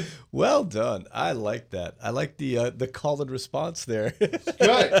you. Well done. I like that. I like the call and response there.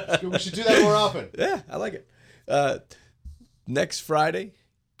 Good. We should do that more often. Yeah, I like it. Next Friday,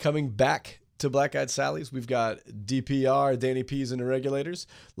 coming back to Black Eyed Sally's, we've got DPR, Danny P's and the Regulators.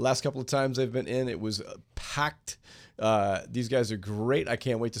 The last couple of times they've been in, it was packed. These guys are great. I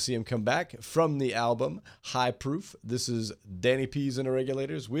can't wait to see them come back. From the album High Proof, this is Danny P's and the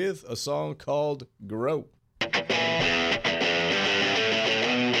Regulators with a song called Grow.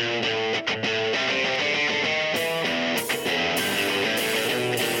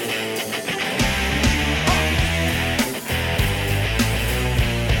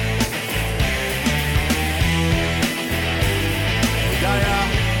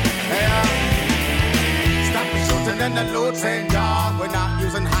 In the looting job, we're not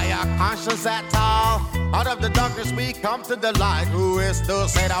using higher conscience at all. Out of the darkness we come to the light. Who is to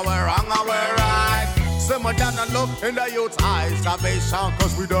say that we're wrong or we're right? Simmer down and look in the youth's eyes. Salvation,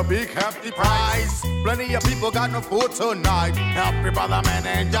 cause we the big hefty prize. Plenty of people got no food tonight. Help your brother man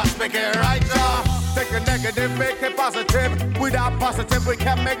and just make it right, Take a negative, make it positive. Without positive, we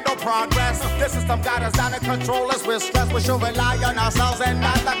can't make no progress. The system got us down and control us with stress. We should rely on ourselves and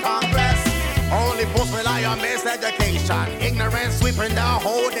not the Congress. Only folks rely on miseducation. Ignorance sweeping the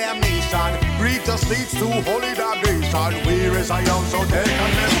whole damn nation. Greed just leads to holy damnation. We raise a young, so take a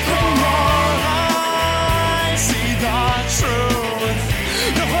listen. I see the truth.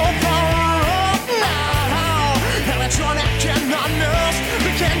 The whole power of now. Electronic and honest.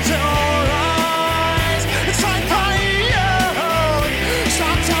 We can do rise. It's like fire.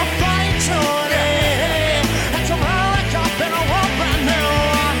 Stop to fight today. And tomorrow wake up in a world brand new.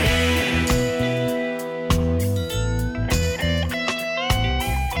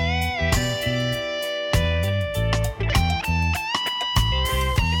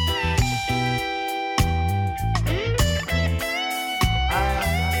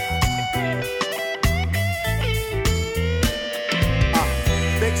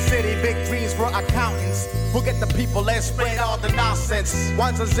 Accountants who get the people and spread all the nonsense.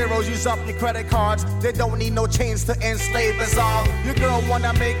 Ones and zeros, use up your credit cards. They don't need no chains to enslave us all. Your girl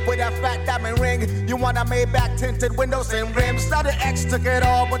wanna make with a fat diamond ring. You wanna Maybach tinted windows and rims. Not an X took it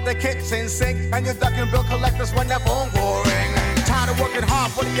all with the kitchen sink. And you're ducking bill collectors when that phone will ring. Tired of working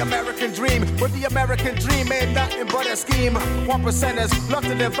hard for the American dream. But the American dream ain't nothing but a scheme. 1%ers love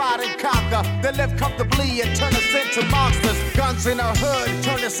to divide and conquer. They live comfortably and turn us into monsters. Guns in the hood,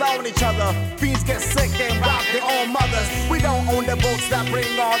 turn us on each other. Fiends get sick and rob their own mothers. We don't own the boats that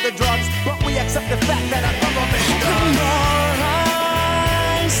bring all the drugs, but we accept the fact that our government does.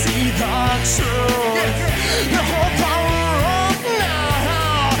 I see the truth. The whole power of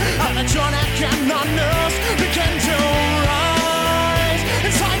now. Electronic and honest. We can do rise.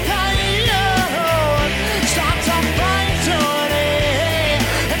 It's like fire.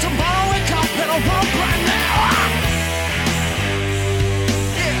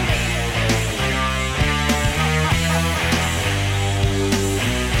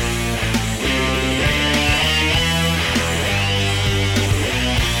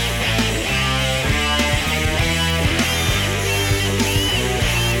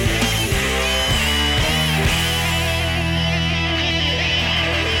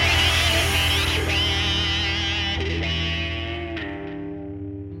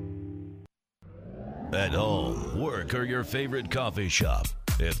 At home, work, or your favorite coffee shop,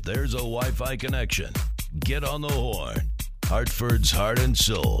 if there's a Wi-Fi connection, get on the horn. Hartford's heart and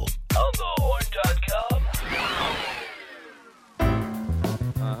soul. OnTheHorn.com.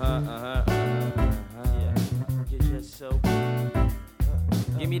 Yeah. You're just so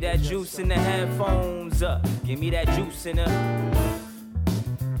give me that juice in the headphones. Give me that juice in the.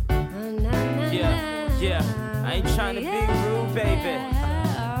 Yeah. I ain't trying to be rude, baby,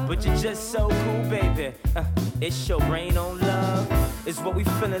 but you're just so cool, baby. It's your rain on love. Is what we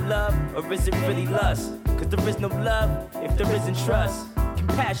feel in love, or is it really lust? Cause there is no love if there isn't trust.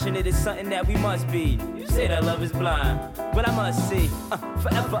 Compassionate is something that we must be. You say that love is blind, but I must see.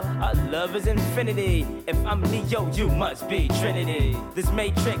 Forever, our love is infinity. If I'm Neo, you must be Trinity. This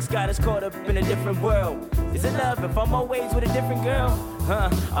matrix got us caught up in a different world. Is it love if I'm always with a different girl?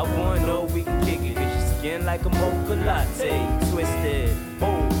 I wanna know we can kick it. Cause your skin like a mocha latte. Twisted,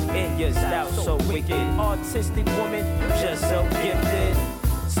 bold in your style, so wicked. Artistic woman, just so gifted.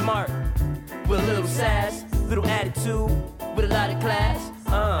 Smart, with a little sass, little attitude, with a lot of class.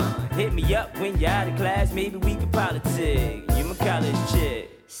 Hit me up when you're out of class. Maybe we could politic. You my college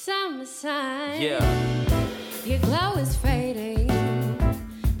chick. Summertime. Yeah. Your glow is fading.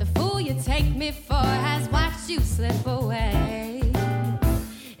 The fool you take me for has watched you slip away.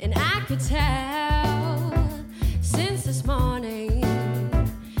 And I could tell since this morning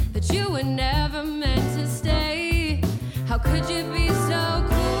that you were never meant to stay. How could you be so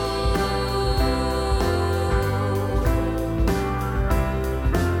cool?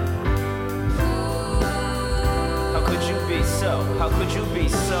 How could you be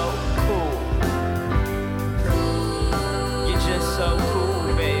so cool? You're just so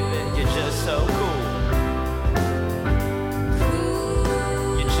cool, baby. You're just so cool.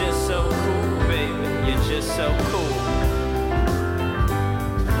 You're just so cool, baby. You're just so cool.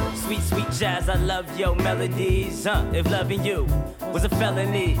 Sweet, sweet jazz, I love your melodies. If loving you was a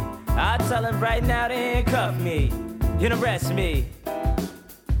felony, I'd tell him right now to handcuff me and arrest me.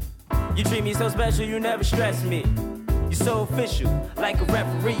 You treat me so special, you never stress me. You're so official, like a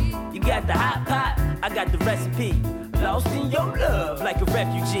referee. You got the hot pot, I got the recipe. Lost in your love, like a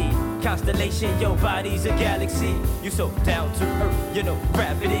refugee. Constellation, your body's a galaxy. You so down to earth, you know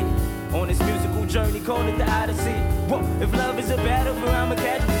gravity. On this musical journey, call it the Odyssey. Whoa, if love is a battlefield, I'm a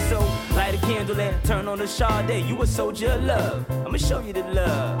casualty. So light a candle and turn on the Sade. You a soldier of love, I'ma show you the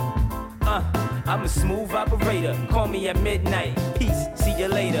love. I'm a smooth operator. Call me at midnight. Peace, see you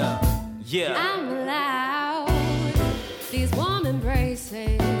later. Yeah. I'm allowed these warm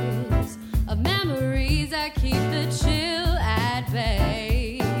embraces of memories that keep the chill at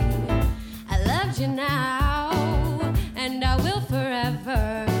bay. I loved you now, and I will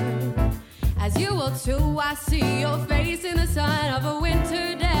forever. As you will too, I see your face in the sun of a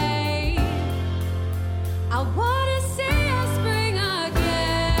winter day. I wanna see your spring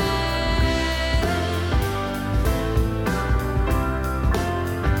again.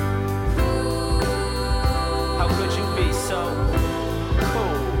 Ooh. How could you be so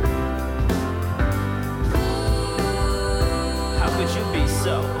cool? How could you be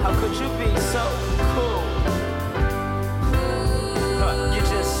so? How could you be so cool? You're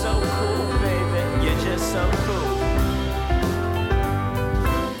just so cool, baby. You're just so cool.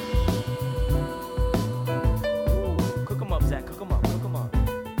 Cook 'em up, Zach. Cook 'em up. Cook 'em up.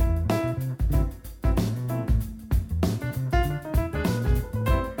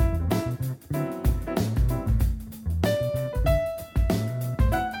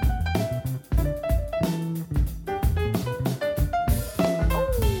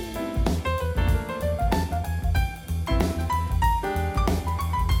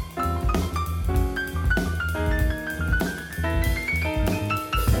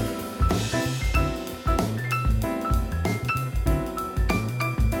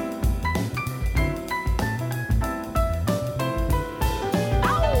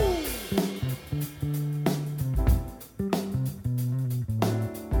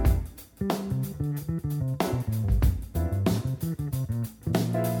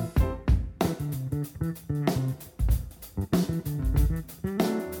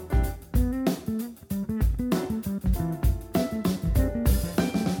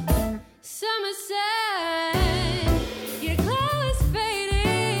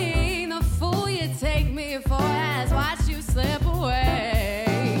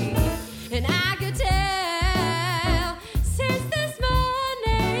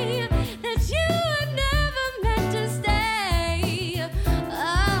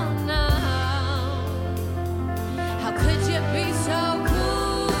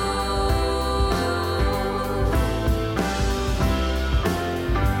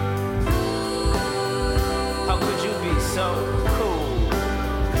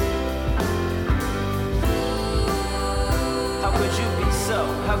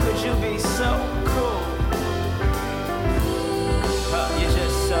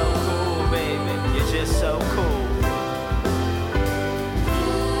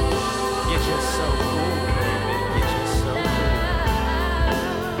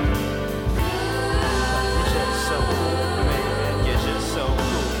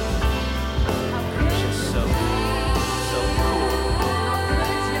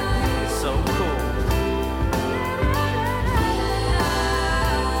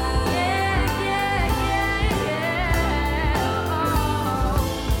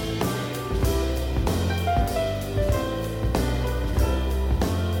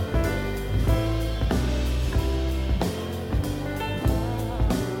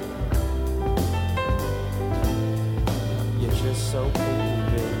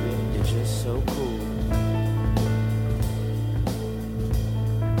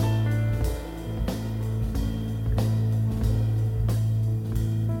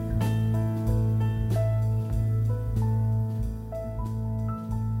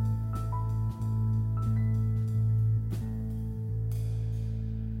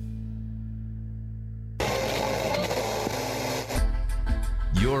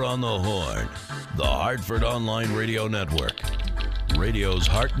 You're on the Horn, the Hartford Online Radio Network. Radio's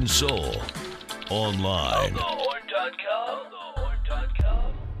heart and soul. Online. You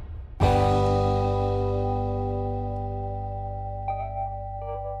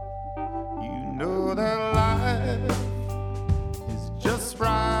know that life is just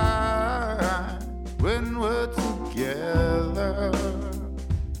right when we're together.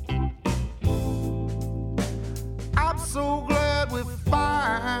 I'm so glad we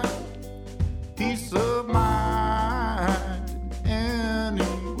find peace of mind in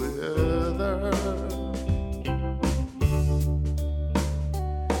any weather.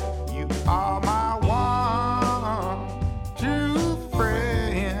 You are my one true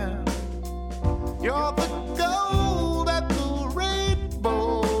friend. You're the gold at the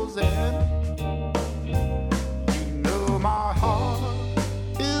rainbow's end. You know my heart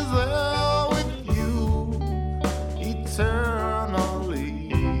is there with you eternally.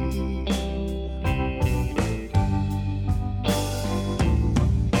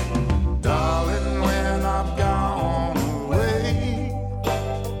 Darling, when I've gone away,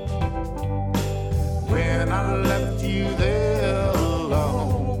 when I left you there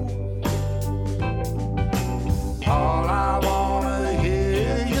alone, all I wanna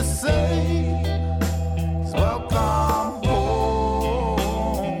hear you say is welcome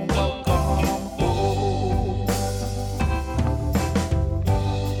home, welcome home.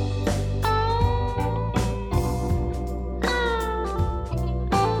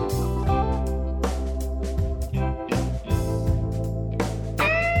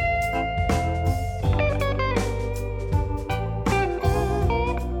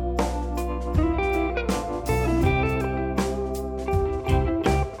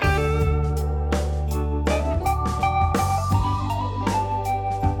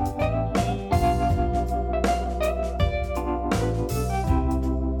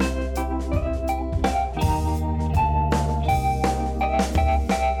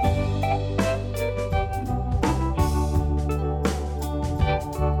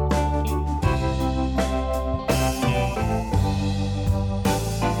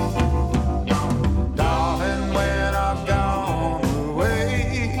 Darling, when I've gone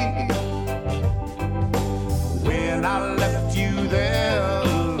away, when I left you there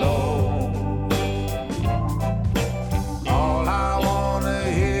alone, all I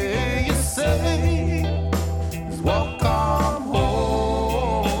wanna hear you say is welcome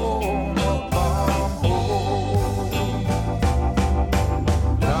home, welcome home.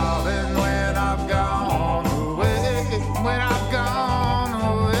 Darling, when I've gone away, when I've gone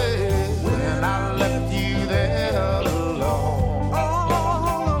away, when I left you there alone,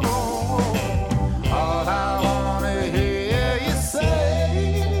 all alone, all I wanna hear you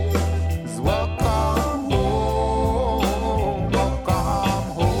say is welcome home,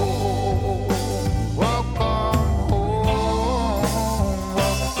 welcome home, welcome home,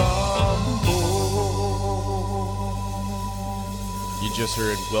 welcome home. You just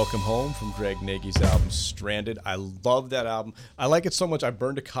heard Welcome Home from Greg Nagy's album Stranded. I love that album. I like it so much I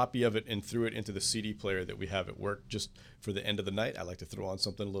burned a copy of it and threw it into the CD player that we have at work just for the end of the night. I like to throw on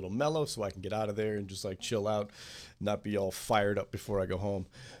something a little mellow so I can get out of there and just like chill out, not be all fired up before I go home.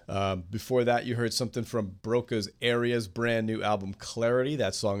 Before that, you heard something from Broca's Area's brand new album Clarity.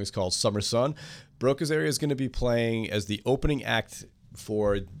 That song is called Summer Sun. Broca's Area is going to be playing as the opening act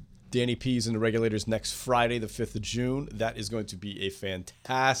for Danny P's and the Regulators next Friday, the 5th of June. That is going to be a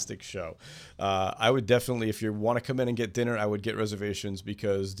fantastic show. I would definitely, if you want to come in and get dinner, I would get reservations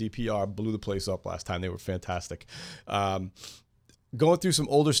because DPR blew the place up last time. They were fantastic. Going through some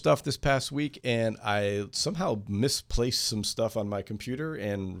older stuff this past week, and I somehow misplaced some stuff on my computer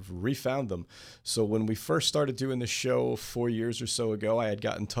and refound them. So when we first started doing the show 4 years or so ago, I had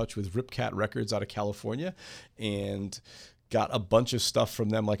got in touch with Ripcat Records out of California and got a bunch of stuff from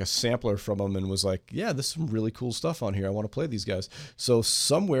them, like a sampler from them, and was like, yeah, there's some really cool stuff on here. I want to play these guys. So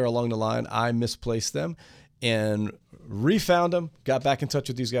somewhere along the line, I misplaced them and refound them, got back in touch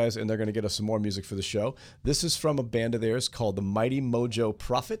with these guys, and they're going to get us some more music for the show. This is from a band of theirs called the Mighty Mojo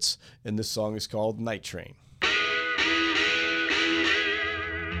Prophets, and this song is called Night Train.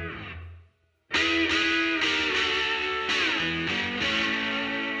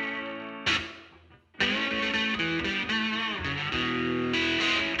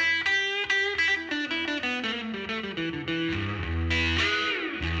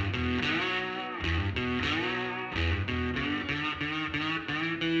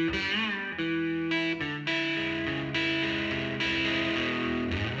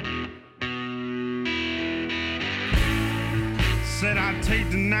 Said I'd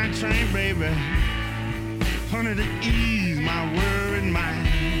take the night train, baby, honey, to ease my worried mind.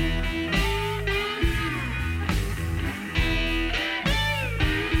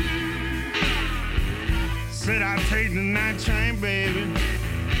 said I'd take the night train, baby,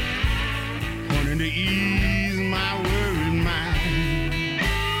 wanting to ease my worried mind.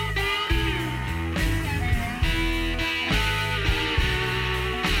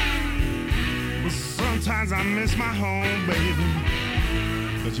 But sometimes I miss my home, baby,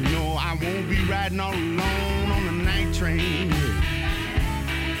 but you know I won't be riding all alone on the night train.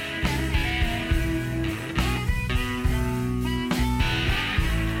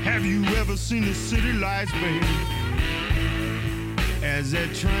 Have you ever seen the city lights, baby, as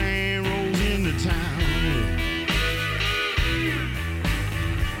that train rolls into town?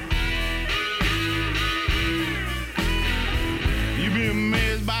 You be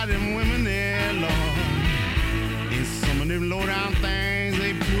amazed by them women there, Lord, and some of them low-down things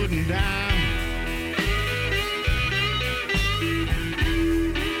they putting down.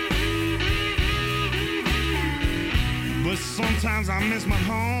 But sometimes I miss my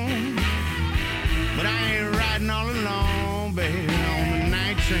home, but I ain't riding all alone, baby, on the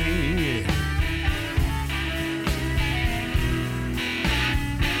night train, yeah.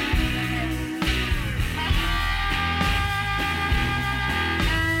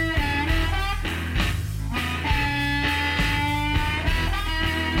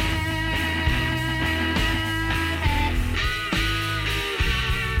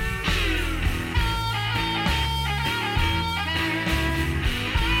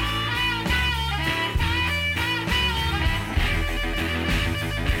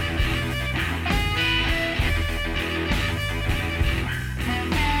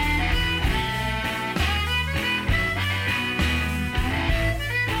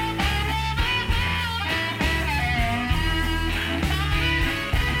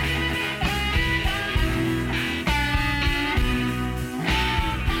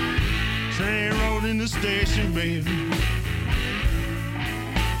 Station, baby.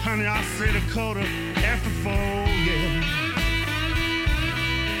 Honey, I say Dakota after 4, yeah.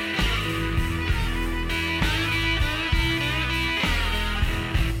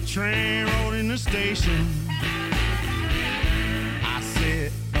 Train rode in the station. I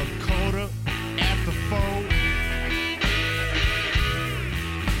said Dakota after 4.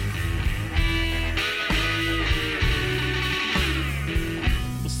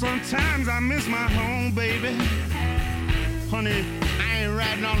 Sometimes I miss my home, baby. Honey, I ain't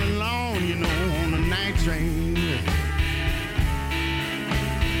riding all alone, you know, on the night train.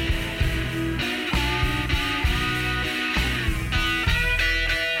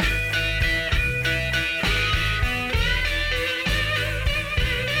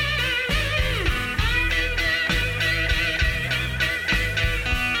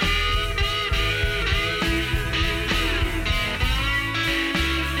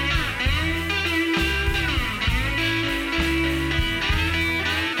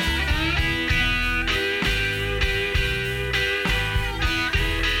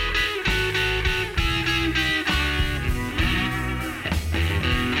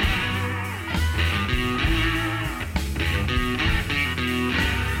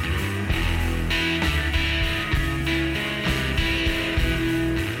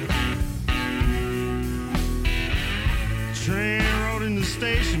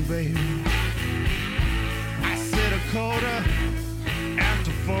 Station, baby. I said Dakota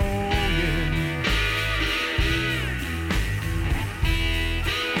after 4, yeah.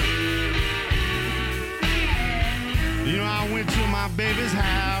 You know, I went to my baby's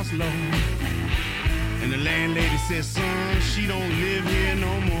house, Lord, and the landlady said, son, she don't live here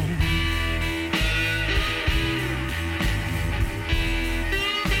no more.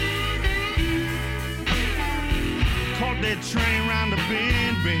 Caught that train round the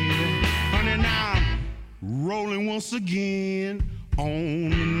bend, baby. Honey, now I'm rolling once again on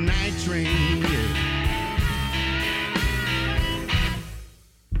the night train, yeah.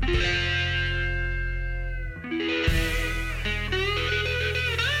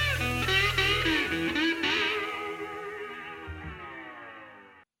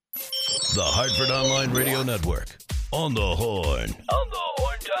 The Hartford Online Radio Network. On the Horn.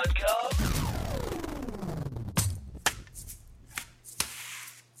 OnTheHorn.com.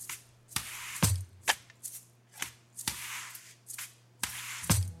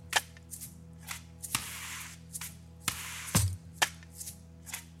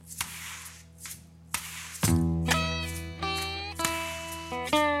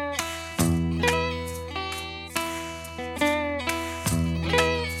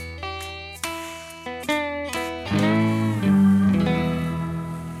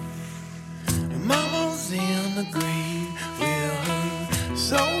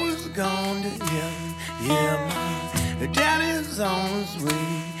 Yeah, my daddy's on his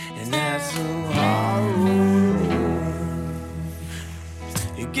way, and that's a hard road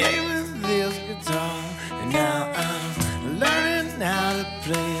You gave me this guitar, and now I'm learning how to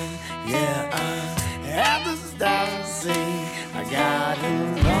play it. Yeah, I have to stop and say I got a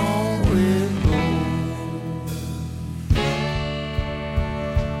long way to go.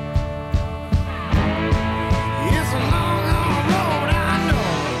 It's a long, long road, I know.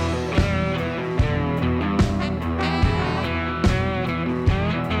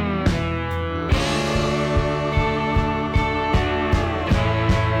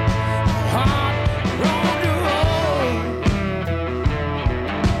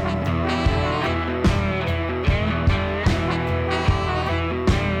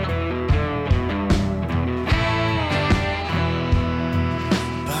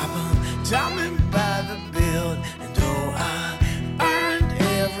 Tell me by the bill, and though I earned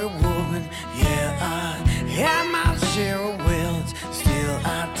every woman, yeah, I had my share of wealth, still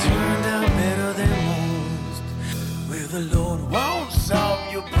I turned out better than most. Well, the Lord won't solve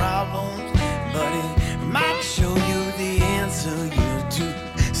your problems, but He might show you the answer. You're too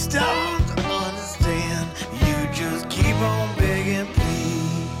stubborn to understand. You just keep on begging, please.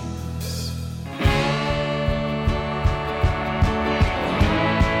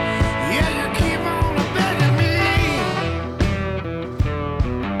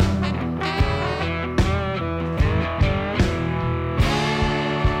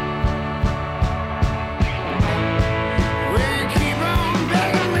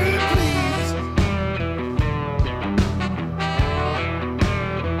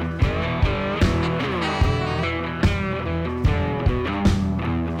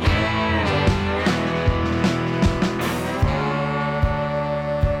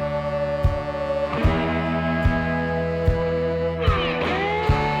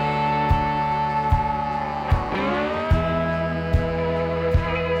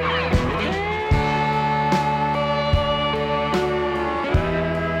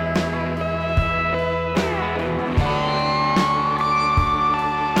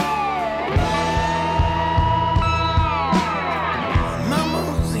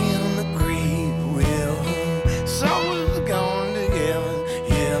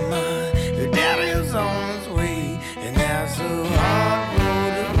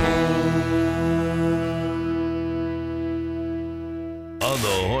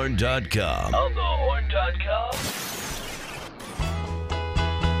 OnTheHorn.com. OnTheHorn.com.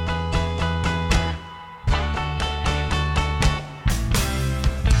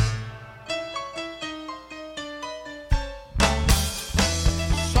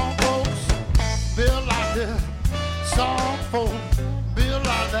 Some folks build like this, some folks build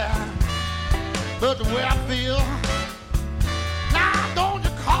like that. But the way I feel, now don't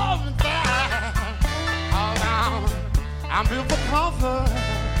you call me back. Oh, now I'm built for comfort.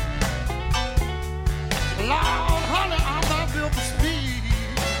 Lord, honey, I'm not built for speed.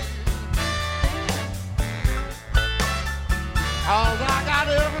 Cause I got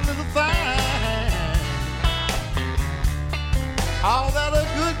every little thing, all that a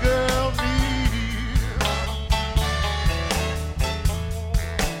good girl needs.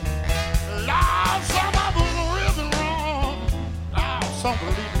 Lord, some of them are really wrong. Lord, some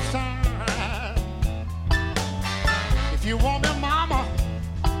believe in signs. If you want me, mama,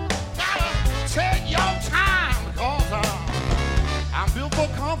 take your time, because I'm built for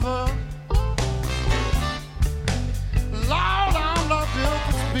comfort. Lord, I'm not built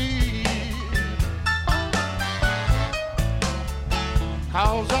for speed.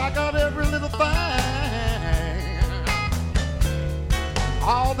 Cause I got every little thing,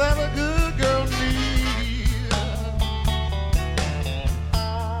 all that a good girl needs.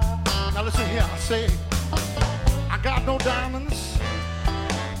 Now listen here, I say, I got no diamonds,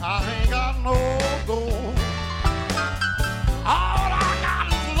 I ain't got no gold. All I got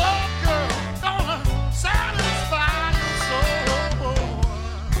is love, girl, gonna satisfy your soul.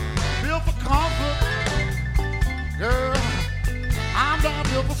 Built for comfort, girl, I'm not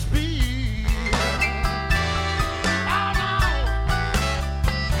built for speed. Oh no,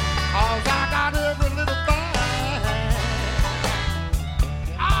 cause I got every little thing,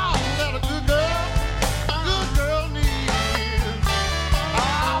 all that a good girl needs.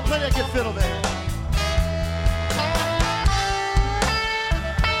 I'll play a good fiddle there.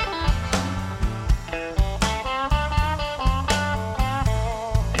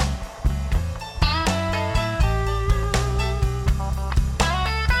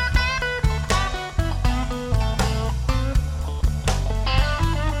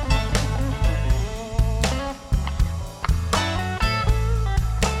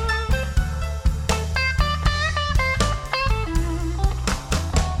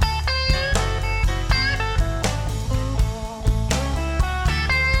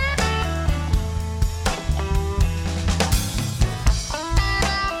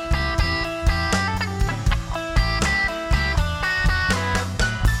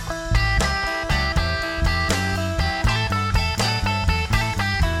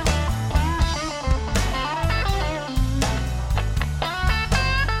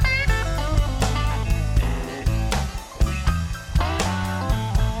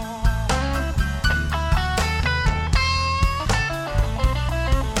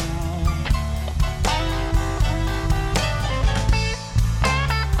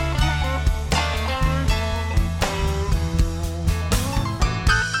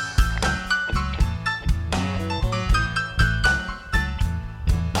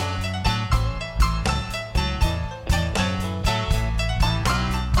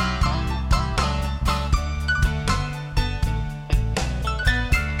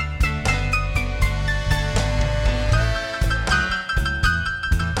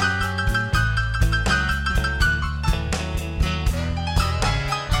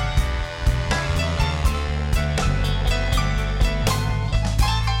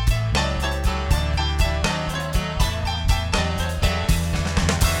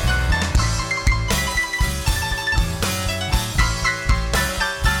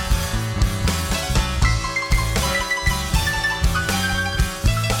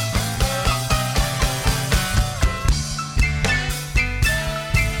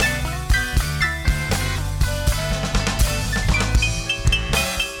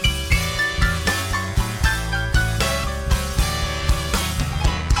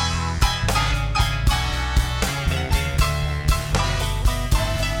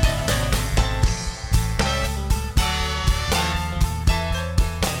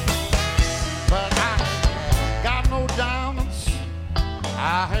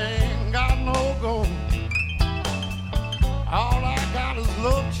 I ain't got no gold. All I got is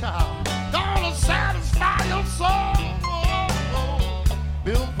love, child. Gonna satisfy your soul.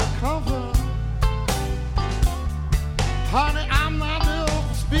 Built for comfort. Honey, I'm not built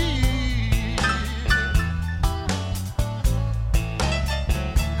for speed.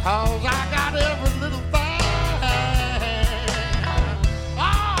 'Cause I got every little thing.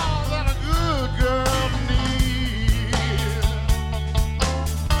 All that a good girl needs.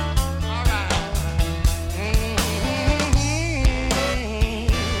 All right.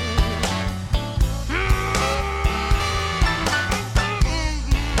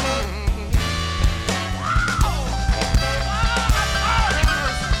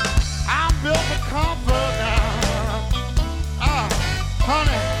 I'm built for comfort now.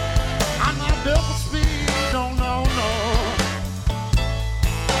 Honey, I'm not built for speed. No, no, no.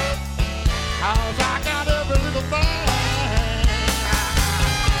 'Cause I got every little thing.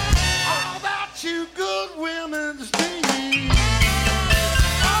 All that you good women need.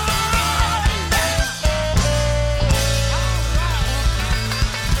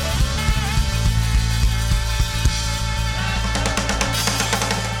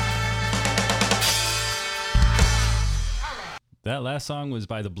 That last song was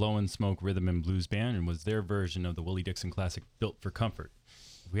by the Blowin' Smoke Rhythm and Blues Band and was their version of the Willie Dixon classic Built for Comfort.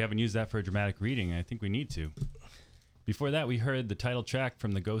 If we haven't used that for a dramatic reading, I think we need to. Before that, we heard the title track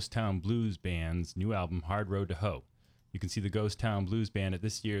from the Ghost Town Blues Band's new album, Hard Road to Hoe. You can see the Ghost Town Blues Band at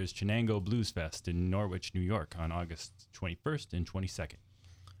this year's Chenango Blues Fest in Norwich, New York on August 21st and 22nd.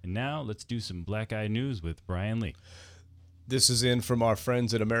 And now, let's do some Black Eye News with Brian Lee. This is in from our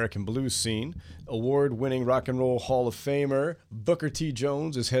friends at American Blues Scene. Award-winning Rock and Roll Hall of Famer Booker T.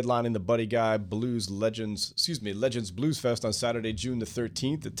 Jones is headlining the Buddy Guy Legends Blues Fest on Saturday, June the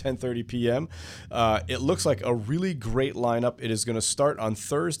 13th at 10:30 p.m. It looks like a really great lineup. It is going to start on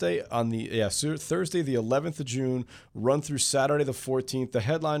Thursday, Thursday the 11th of June, run through Saturday the 14th. The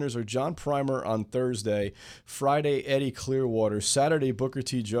headliners are John Primer on Thursday, Friday Eddie Clearwater, Saturday Booker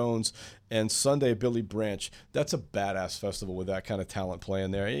T. Jones, and Sunday Billy Branch. That's a badass festival with that kind of talent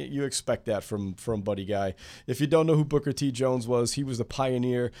playing there. You expect that from Buddy Guy. If you don't know who Booker T. Jones was, he was the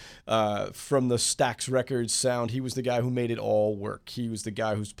pioneer from the Stax Records sound. He was the guy who made it all work. He was the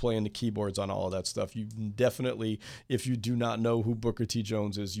guy who's playing the keyboards on all of that stuff. You definitely, if you do not know who Booker T.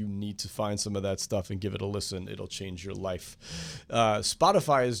 Jones is, you need to find some of that stuff and give it a listen. It'll change your life.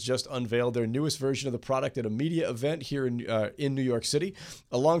 Spotify has just unveiled their newest version of the product at a media event here in New York City.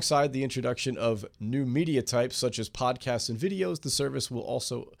 Alongside the introduction of new media types such as podcasts and videos, the service will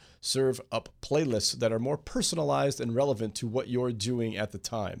also serve up playlists that are more personalized and relevant to what you're doing at the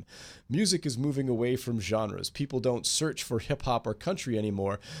time. Music is moving away from genres. People don't search for hip-hop or country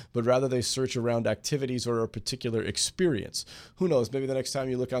anymore, but rather they search around activities or a particular experience. Who knows, maybe the next time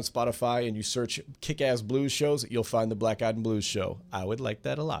you look on Spotify and you search kick-ass blues shows, you'll find the Black Eyed Blues Show. I would like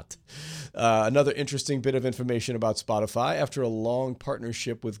that a lot. Another interesting bit of information about Spotify. After a long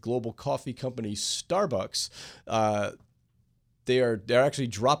partnership with global coffee company Starbucks, they're actually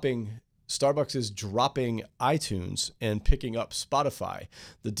dropping. Starbucks is dropping iTunes and picking up Spotify.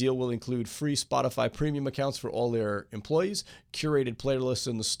 The deal will include free Spotify premium accounts for all their employees, curated playlists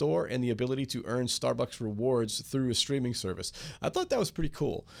in the store, and the ability to earn Starbucks rewards through a streaming service. I thought that was pretty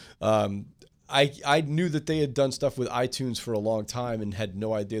cool. I knew that they had done stuff with iTunes for a long time and had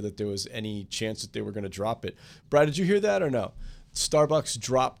no idea that there was any chance that they were going to drop it. Brad, did you hear that or no? Starbucks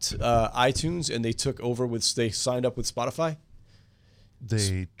dropped iTunes and they took over they signed up with Spotify.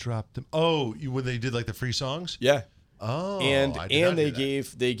 They dropped them. Oh, when they did like the free songs? Yeah. Oh, and they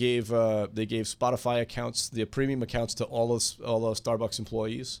gave that. Spotify accounts, the premium accounts, to all those Starbucks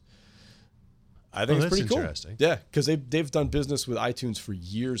employees. I think it's pretty cool. Interesting. Yeah, because they've done business with iTunes for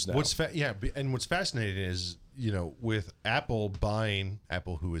years now. What's fascinating is, with Apple,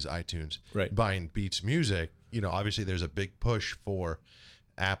 who is iTunes, right, buying Beats Music, obviously there's a big push for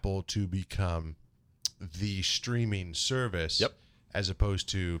Apple to become the streaming service. Yep. As opposed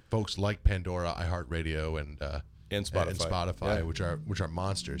to folks like Pandora, iHeartRadio, and Spotify, yeah, which are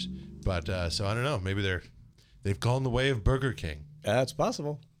monsters. But so I don't know. Maybe they've gone the way of Burger King. It's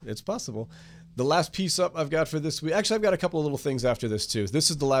possible. It's possible. The last piece up I've got for this week. Actually, I've got a couple of little things after this too.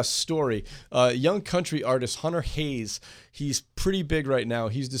 This is the last story. Young country artist Hunter Hayes he's pretty big right now.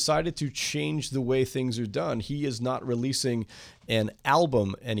 He's decided to change the way things are done. He is not releasing an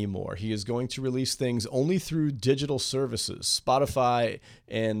album anymore. He is going to release things only through digital services, Spotify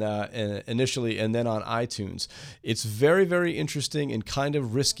and initially, and then on iTunes. It's very, very interesting and kind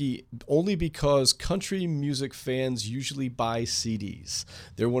of risky, only because country music fans usually buy CDs.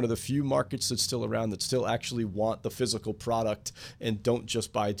 They're one of the few markets that's still around that still actually want the physical product and don't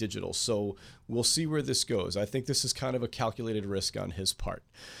just buy digital. So we'll see where this goes. I think this is kind of a calculated risk on his part.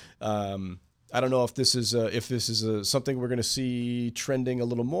 I don't know if this is something we're going to see trending a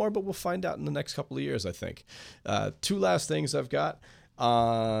little more, but we'll find out in the next couple of years, I think. Two last things I've got.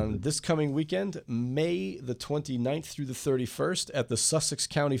 On this coming weekend, May the 29th through the 31st at the Sussex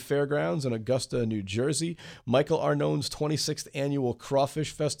County Fairgrounds in Augusta, New Jersey, Michael Arnone's 26th Annual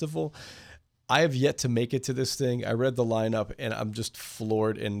Crawfish Festival. I have yet to make it to this thing. I read the lineup, and I'm just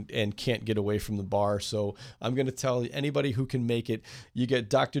floored and can't get away from the bar. So I'm going to tell anybody who can make it, you get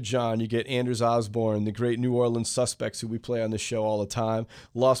Dr. John, you get Anders Osborne, the great New Orleans Suspects who we play on the show all the time,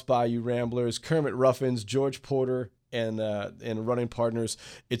 Lost Bayou Ramblers, Kermit Ruffins, George Porter, and running partners.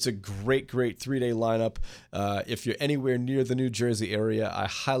 It's a great 3-day lineup. If you're anywhere near the New Jersey area, I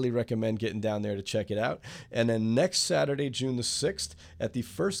highly recommend getting down there to check it out. And then next Saturday, June the 6th, at the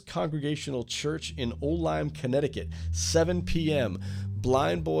First Congregational Church in Oldlyme, Connecticut, 7 p.m.,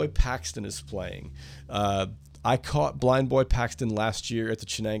 Blind Boy Paxton is playing. I caught Blind Boy Paxton last year at the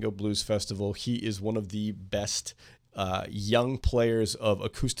Chenango Blues Festival. He is one of the best young players of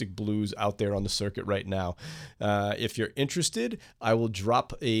acoustic blues out there on the circuit right now. If you're interested, I will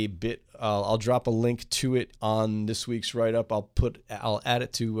drop I'll drop a link to it on this week's write-up. I'll add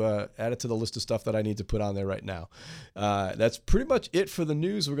it to the list of stuff that I need to put on there right now. That's pretty much it for the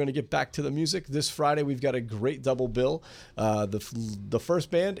news. We're going to get back to the music. This Friday, we've got a great double bill. The first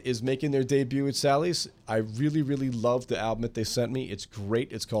band is making their debut at Sally's. I really, really love the album that they sent me. It's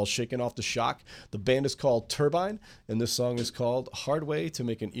great. It's called Shaking Off the Shock. The band is called Turbine, and this song is called Hard Way to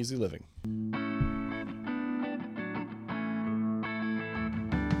Make an Easy Living.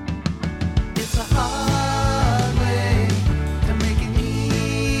 It's a hard way to make it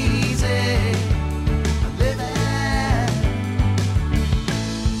easy living.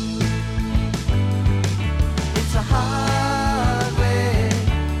 It's a hard way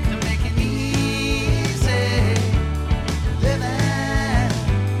to make it easy living.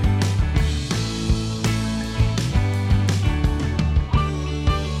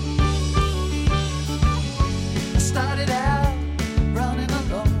 I started out running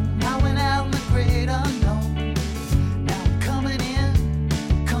alone. I went out in the great unknown. Now I'm coming in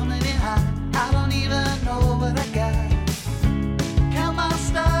high. I don't even know what I got. Count my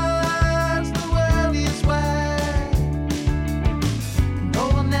stars, the world is wide. No,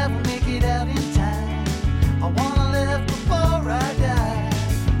 I'll never make it out in time. I wanna live before I die.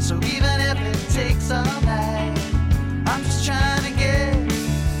 So even if it takes all night, I'm just trying to get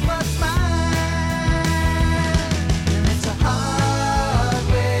what's mine. And it's a hard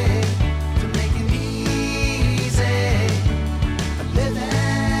way to make it easy living.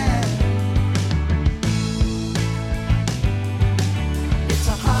 It's a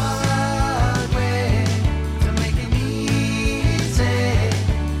hard way to make it easy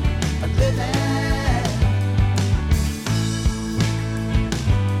living.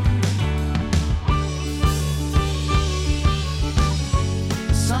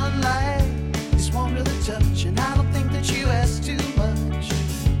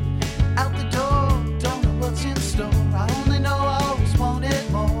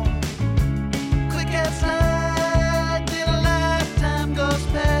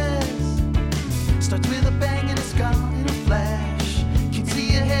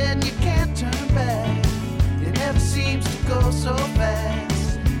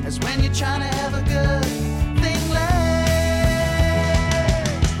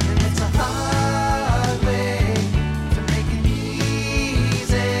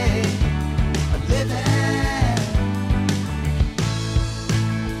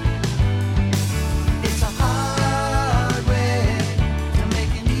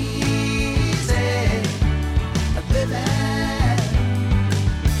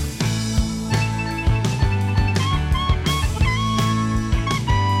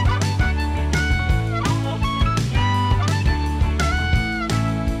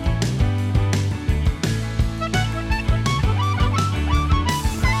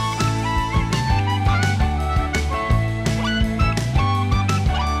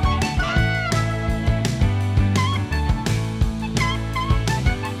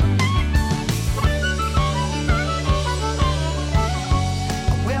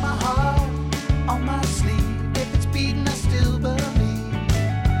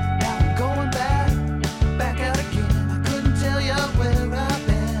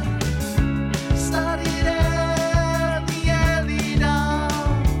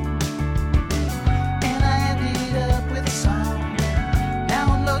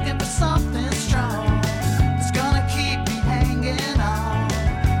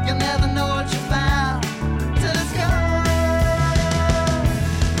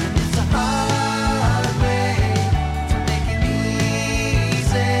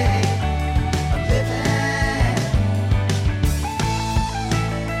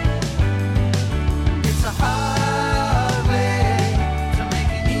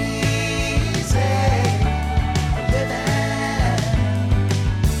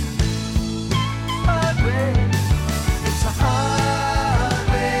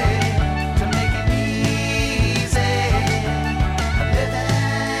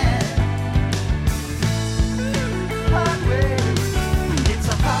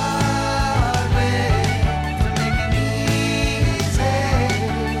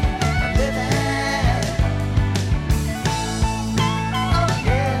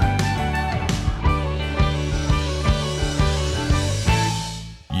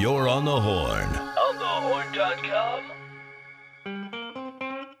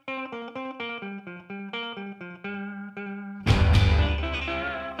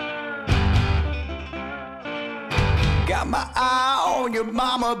 got my eye on your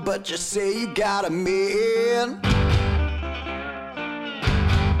mama, but you say you got a man.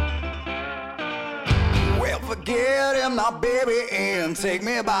 Well, forget him now, baby, and take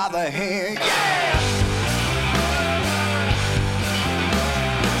me by the hand. Yeah!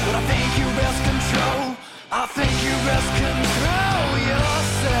 But I think you best control. I think you best control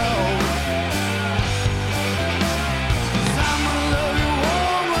yourself. 'Cause I'm a love you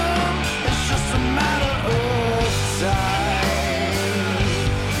woman. It's just a matter of time.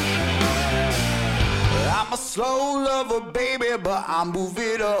 I'm a slow lover, baby, but I move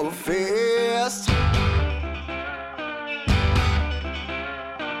it up fast.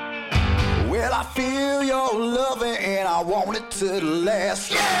 Well, I feel your loving and I want it to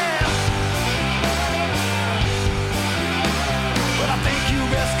last. Yeah! But I think you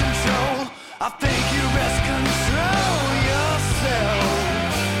best control. I think you best control yourself.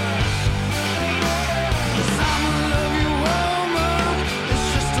 'Cause I'm a love you woman. It's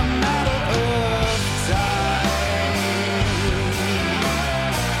just a matter of time.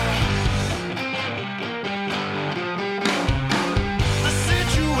 The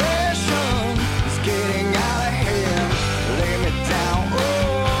situation is getting out of hand. Lay me down,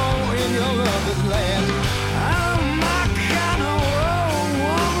 oh, in your loving land. I'm my kind of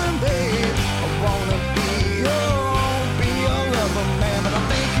woman, babe. I wanna be your lover, man. But I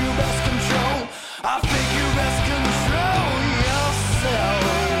think you best control. I think you best control yourself.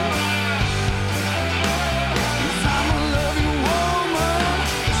 'Cause I'm a love you woman.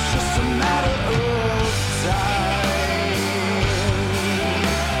 It's just a matter of time.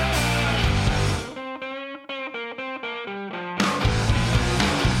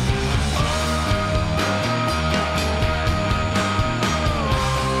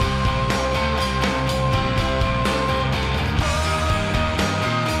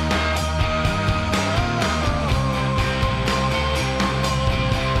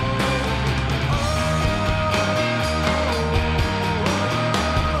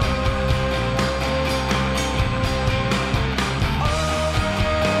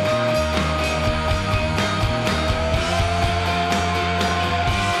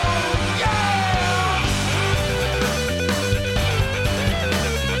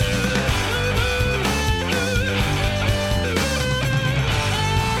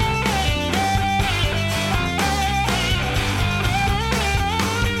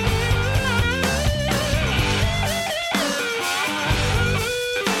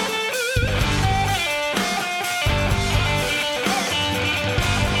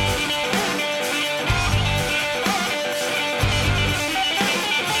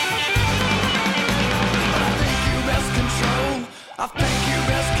 I think you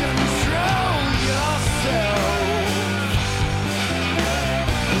best control yourself.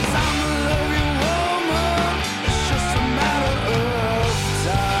 'Cause I'm a love you woman. It's just a matter of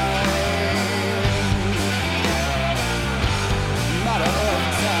time. Matter of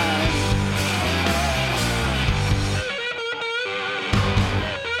time.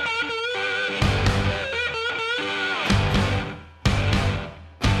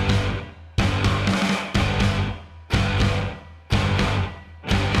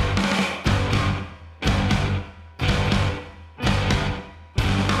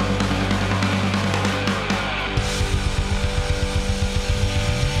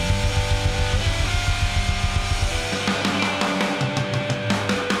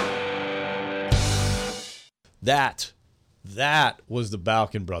 That was the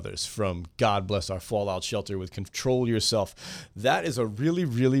Balkan Brothers from God Bless Our Fallout Shelter with Control Yourself. That is a really,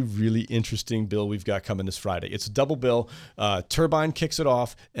 really, really interesting bill we've got coming this Friday. It's a double bill. Turbine kicks it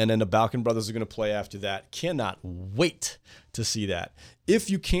off, and then the Balkan Brothers are going to play after that. Cannot wait to see that. If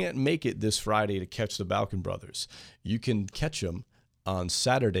you can't make it this Friday to catch the Balkan Brothers, you can catch them on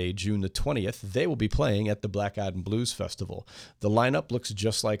Saturday, June the 20th. They will be playing at the Black Eyed and Blues Festival. The lineup looks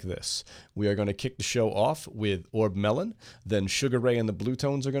just like this. We are going to kick the show off with Orb Melon, then Sugar Ray and the Blue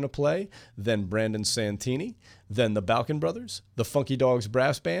Tones are going to play, then Brandon Santini, then the Balkan Brothers, the Funky Dogs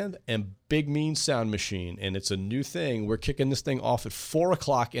Brass Band, and Big Mean Sound Machine. And it's a new thing. We're kicking this thing off at 4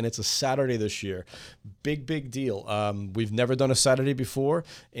 o'clock, and it's a Saturday this year. Big deal. We've never done a Saturday before,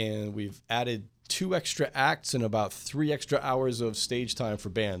 and we've added 2 extra acts and about 3 extra hours of stage time for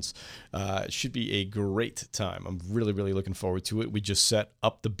bands. It should be a great time. I'm really, really looking forward to it. We just set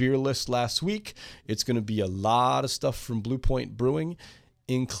up the beer list last week. It's going to be a lot of stuff from Blue Point Brewing,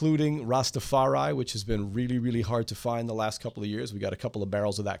 including Rastafari, which has been really, really hard to find the last couple of years. We got a couple of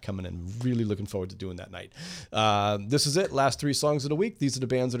barrels of that coming in. Really looking forward to doing that night. This is it. Last 3 songs of the week. These are the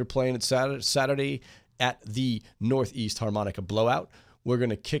bands that are playing at Saturday at the Northeast Harmonica Blowout. We're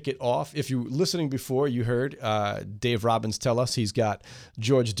going to kick it off. If you were listening before, you heard Dave Robbins tell us he's got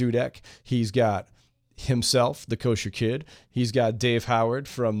George Dudek. He's got himself, the Kosher Kid. He's got Dave Howard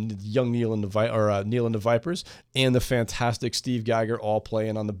from Young Neil and the Vipers, and the fantastic Steve Geiger all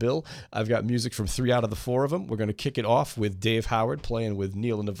playing on the bill. I've got music from 3 out of the 4 of them. We're going to kick it off with Dave Howard playing with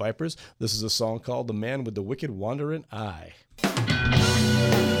Neil and the Vipers. This is a song called "The Man with the Wicked Wandering Eye."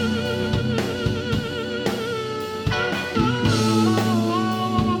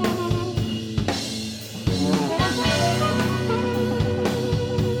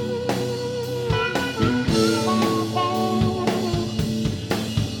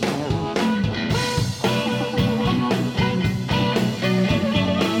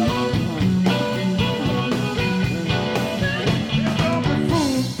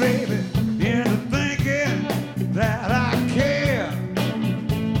 Baby, into thinking that I care.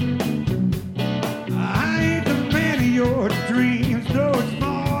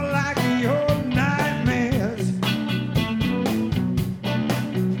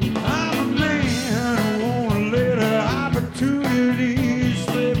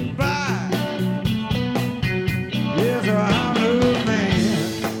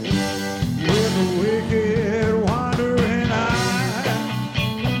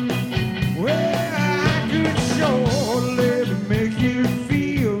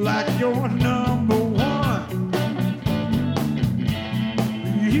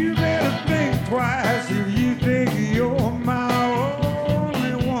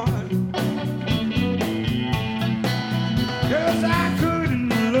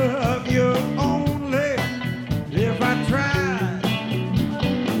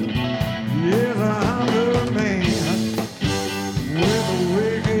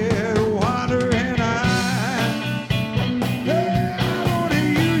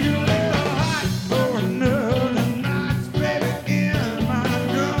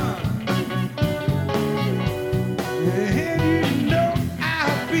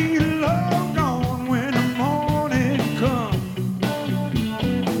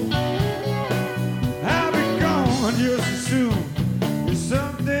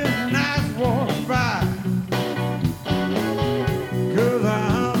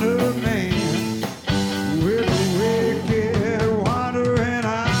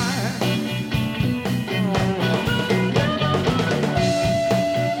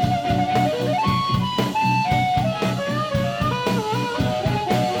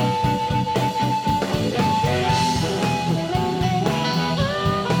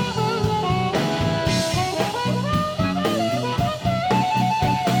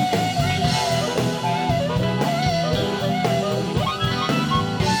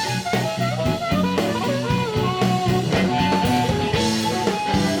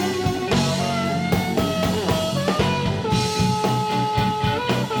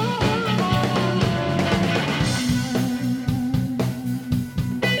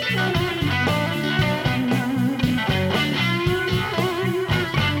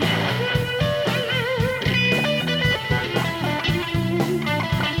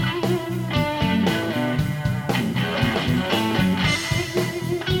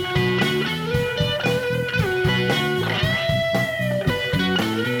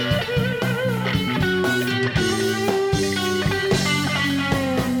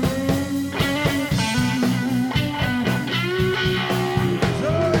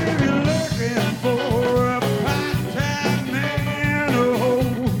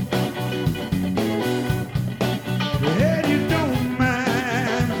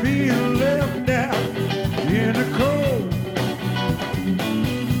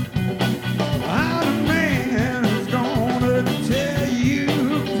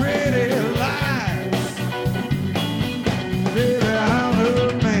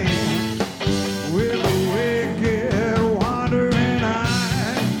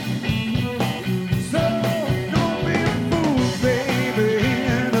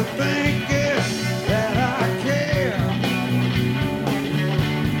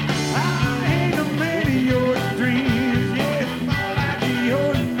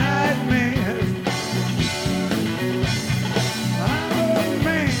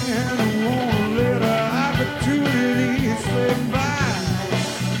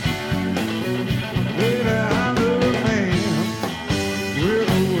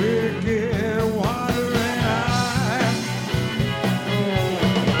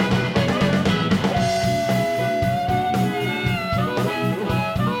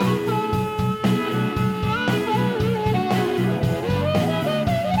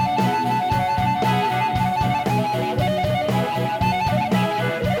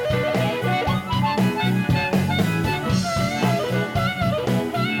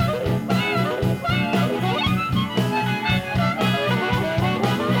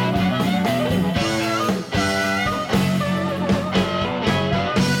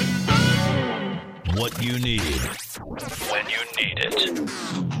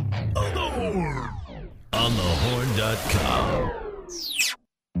 onthehorn.com.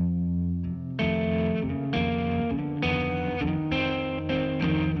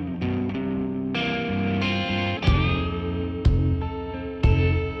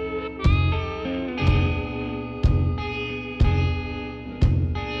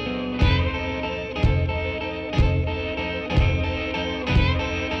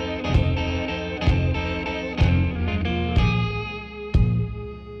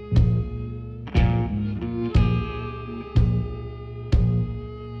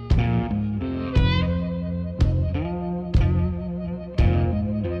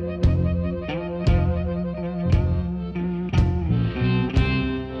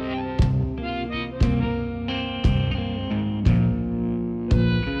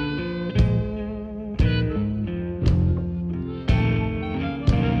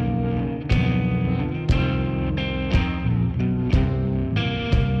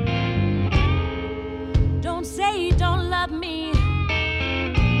 Don't say you don't love me,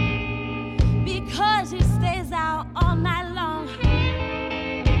 because he stays out all night long.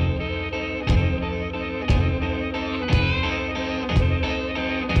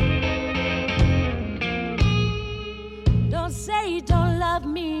 Don't say you don't love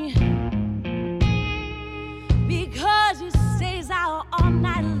me, because he stays out all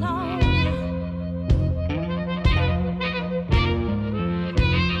night long.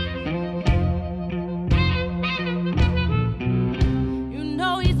 You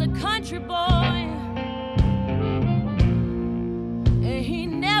know he's a country boy, and he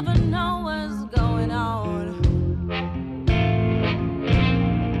never knows what's going on.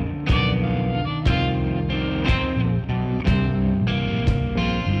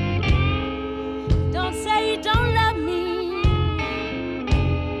 Don't say you don't love me,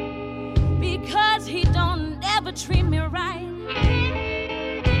 because he don't ever treat me right.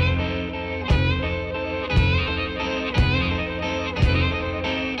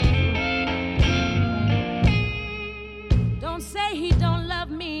 Don't say he don't love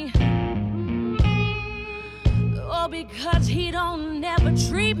me, oh, because he don't never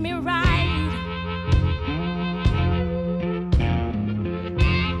treat me right.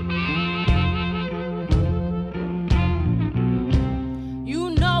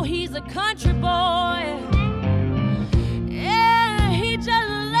 You know he's a country boy, and he just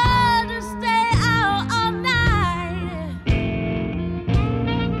loves to stay out all night.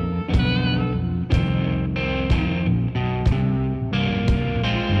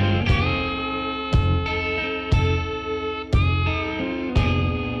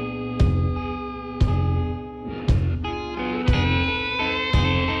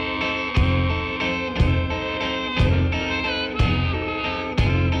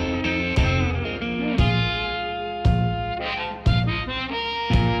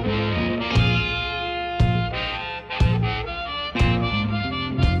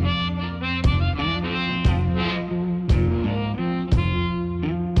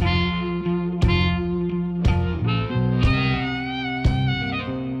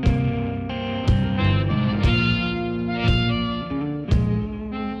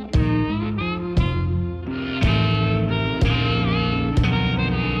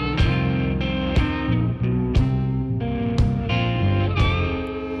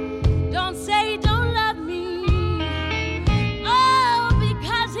 Don't say you don't love me, oh,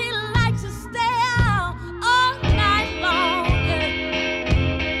 because he likes to stay out all night long.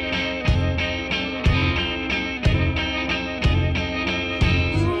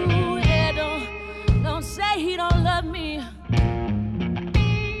 Ooh, yeah, don't say he don't love me,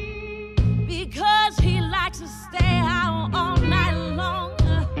 because he likes to stay out all night long.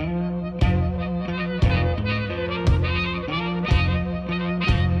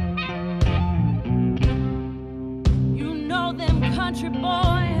 You know them country boys,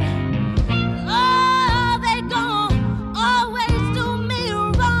 oh, they gon' always do me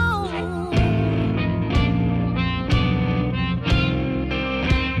wrong.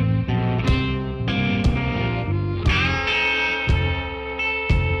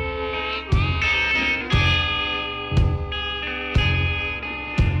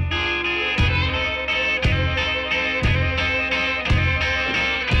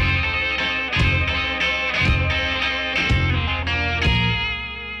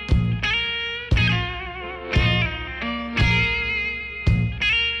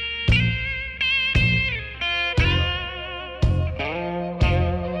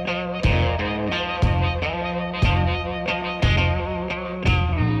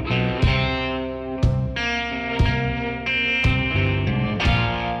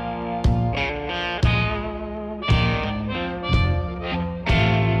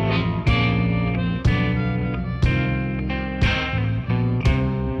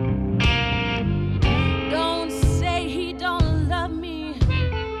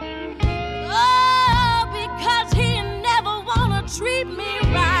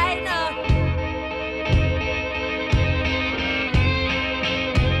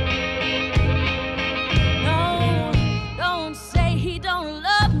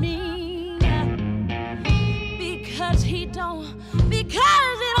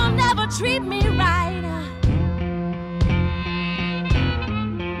 because it'll never treat me right.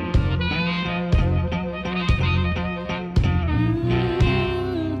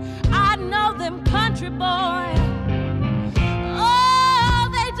 I know them country boys. Oh,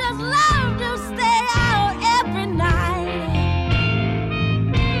 they just love to stay out every night.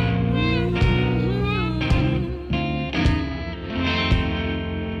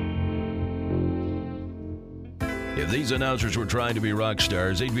 If these announcers were trying to be rock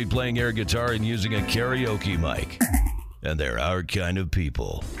stars, they'd be playing air guitar and using a karaoke mic. And they're our kind of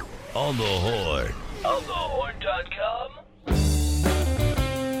people. On the Horn. OnTheHorn.com.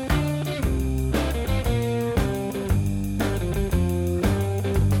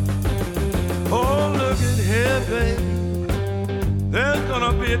 Oh, look at here, baby. There's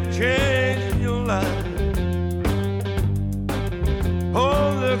gonna be a change in your life.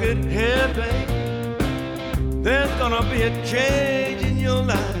 Oh, look at here, baby. There's gonna be a change in your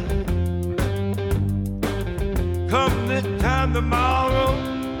life. Come this time tomorrow,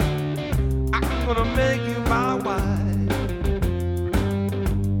 I'm gonna make you my wife.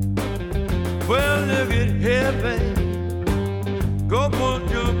 Well, look at here, baby. Go put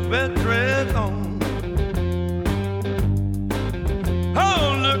your best dress on.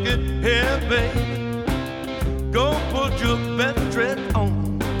 Oh, look at here, baby. Go put your best dress on.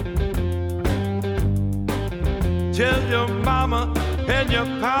 Tell your mama and your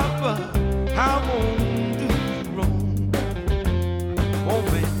papa I won't do you wrong. Oh,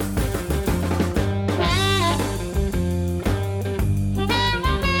 baby.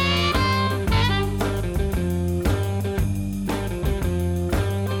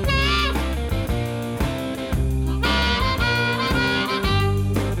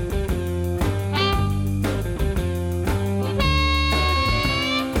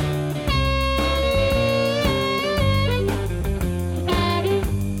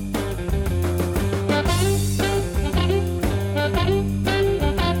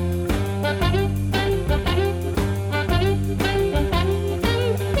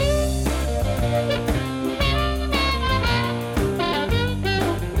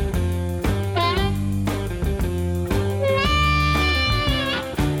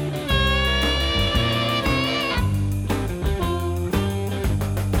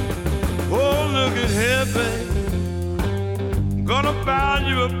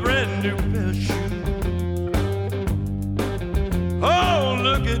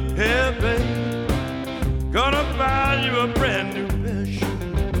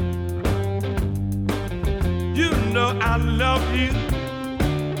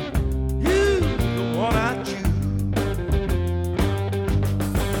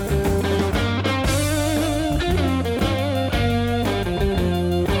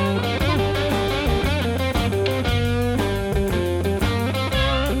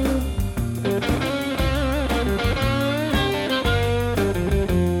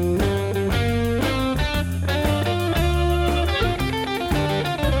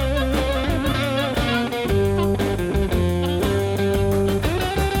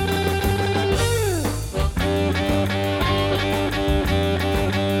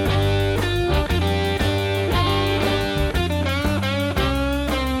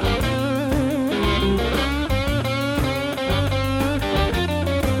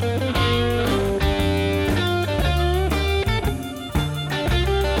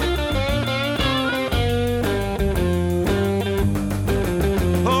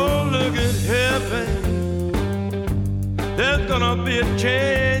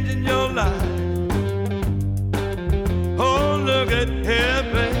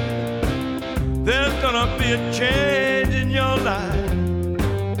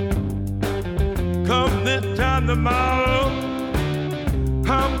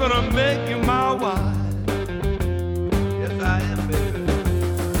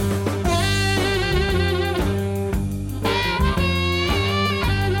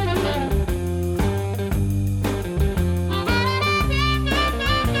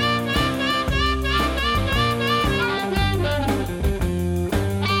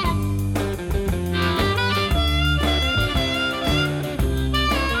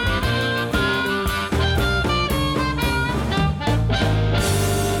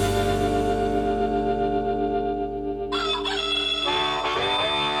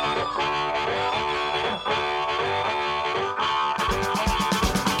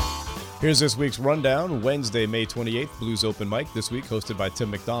 Here's this week's rundown. Wednesday, May 28th, Blues Open Mic, this week hosted by Tim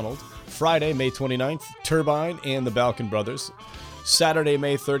McDonald. Friday, May 29th, Turbine and the Balkan Brothers. Saturday,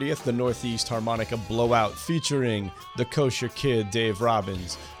 May 30th, the Northeast Harmonica Blowout featuring the Kosher Kid, Dave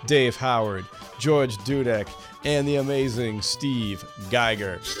Robbins, Dave Howard, George Dudek, and the amazing Steve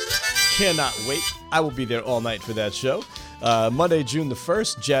Geiger. Cannot wait. I will be there all night for that show. Monday, June the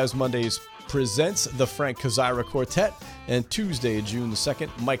 1st, Jazz Mondays presents the Frank Kazira Quartet, and Tuesday, June the 2nd,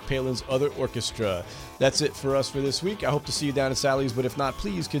 Mike Palin's Other Orchestra. That's it for us for this week. I hope to see you down at Sally's, but if not,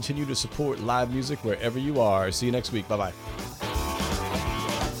 please continue to support live music wherever you are. See you next week. Bye-bye.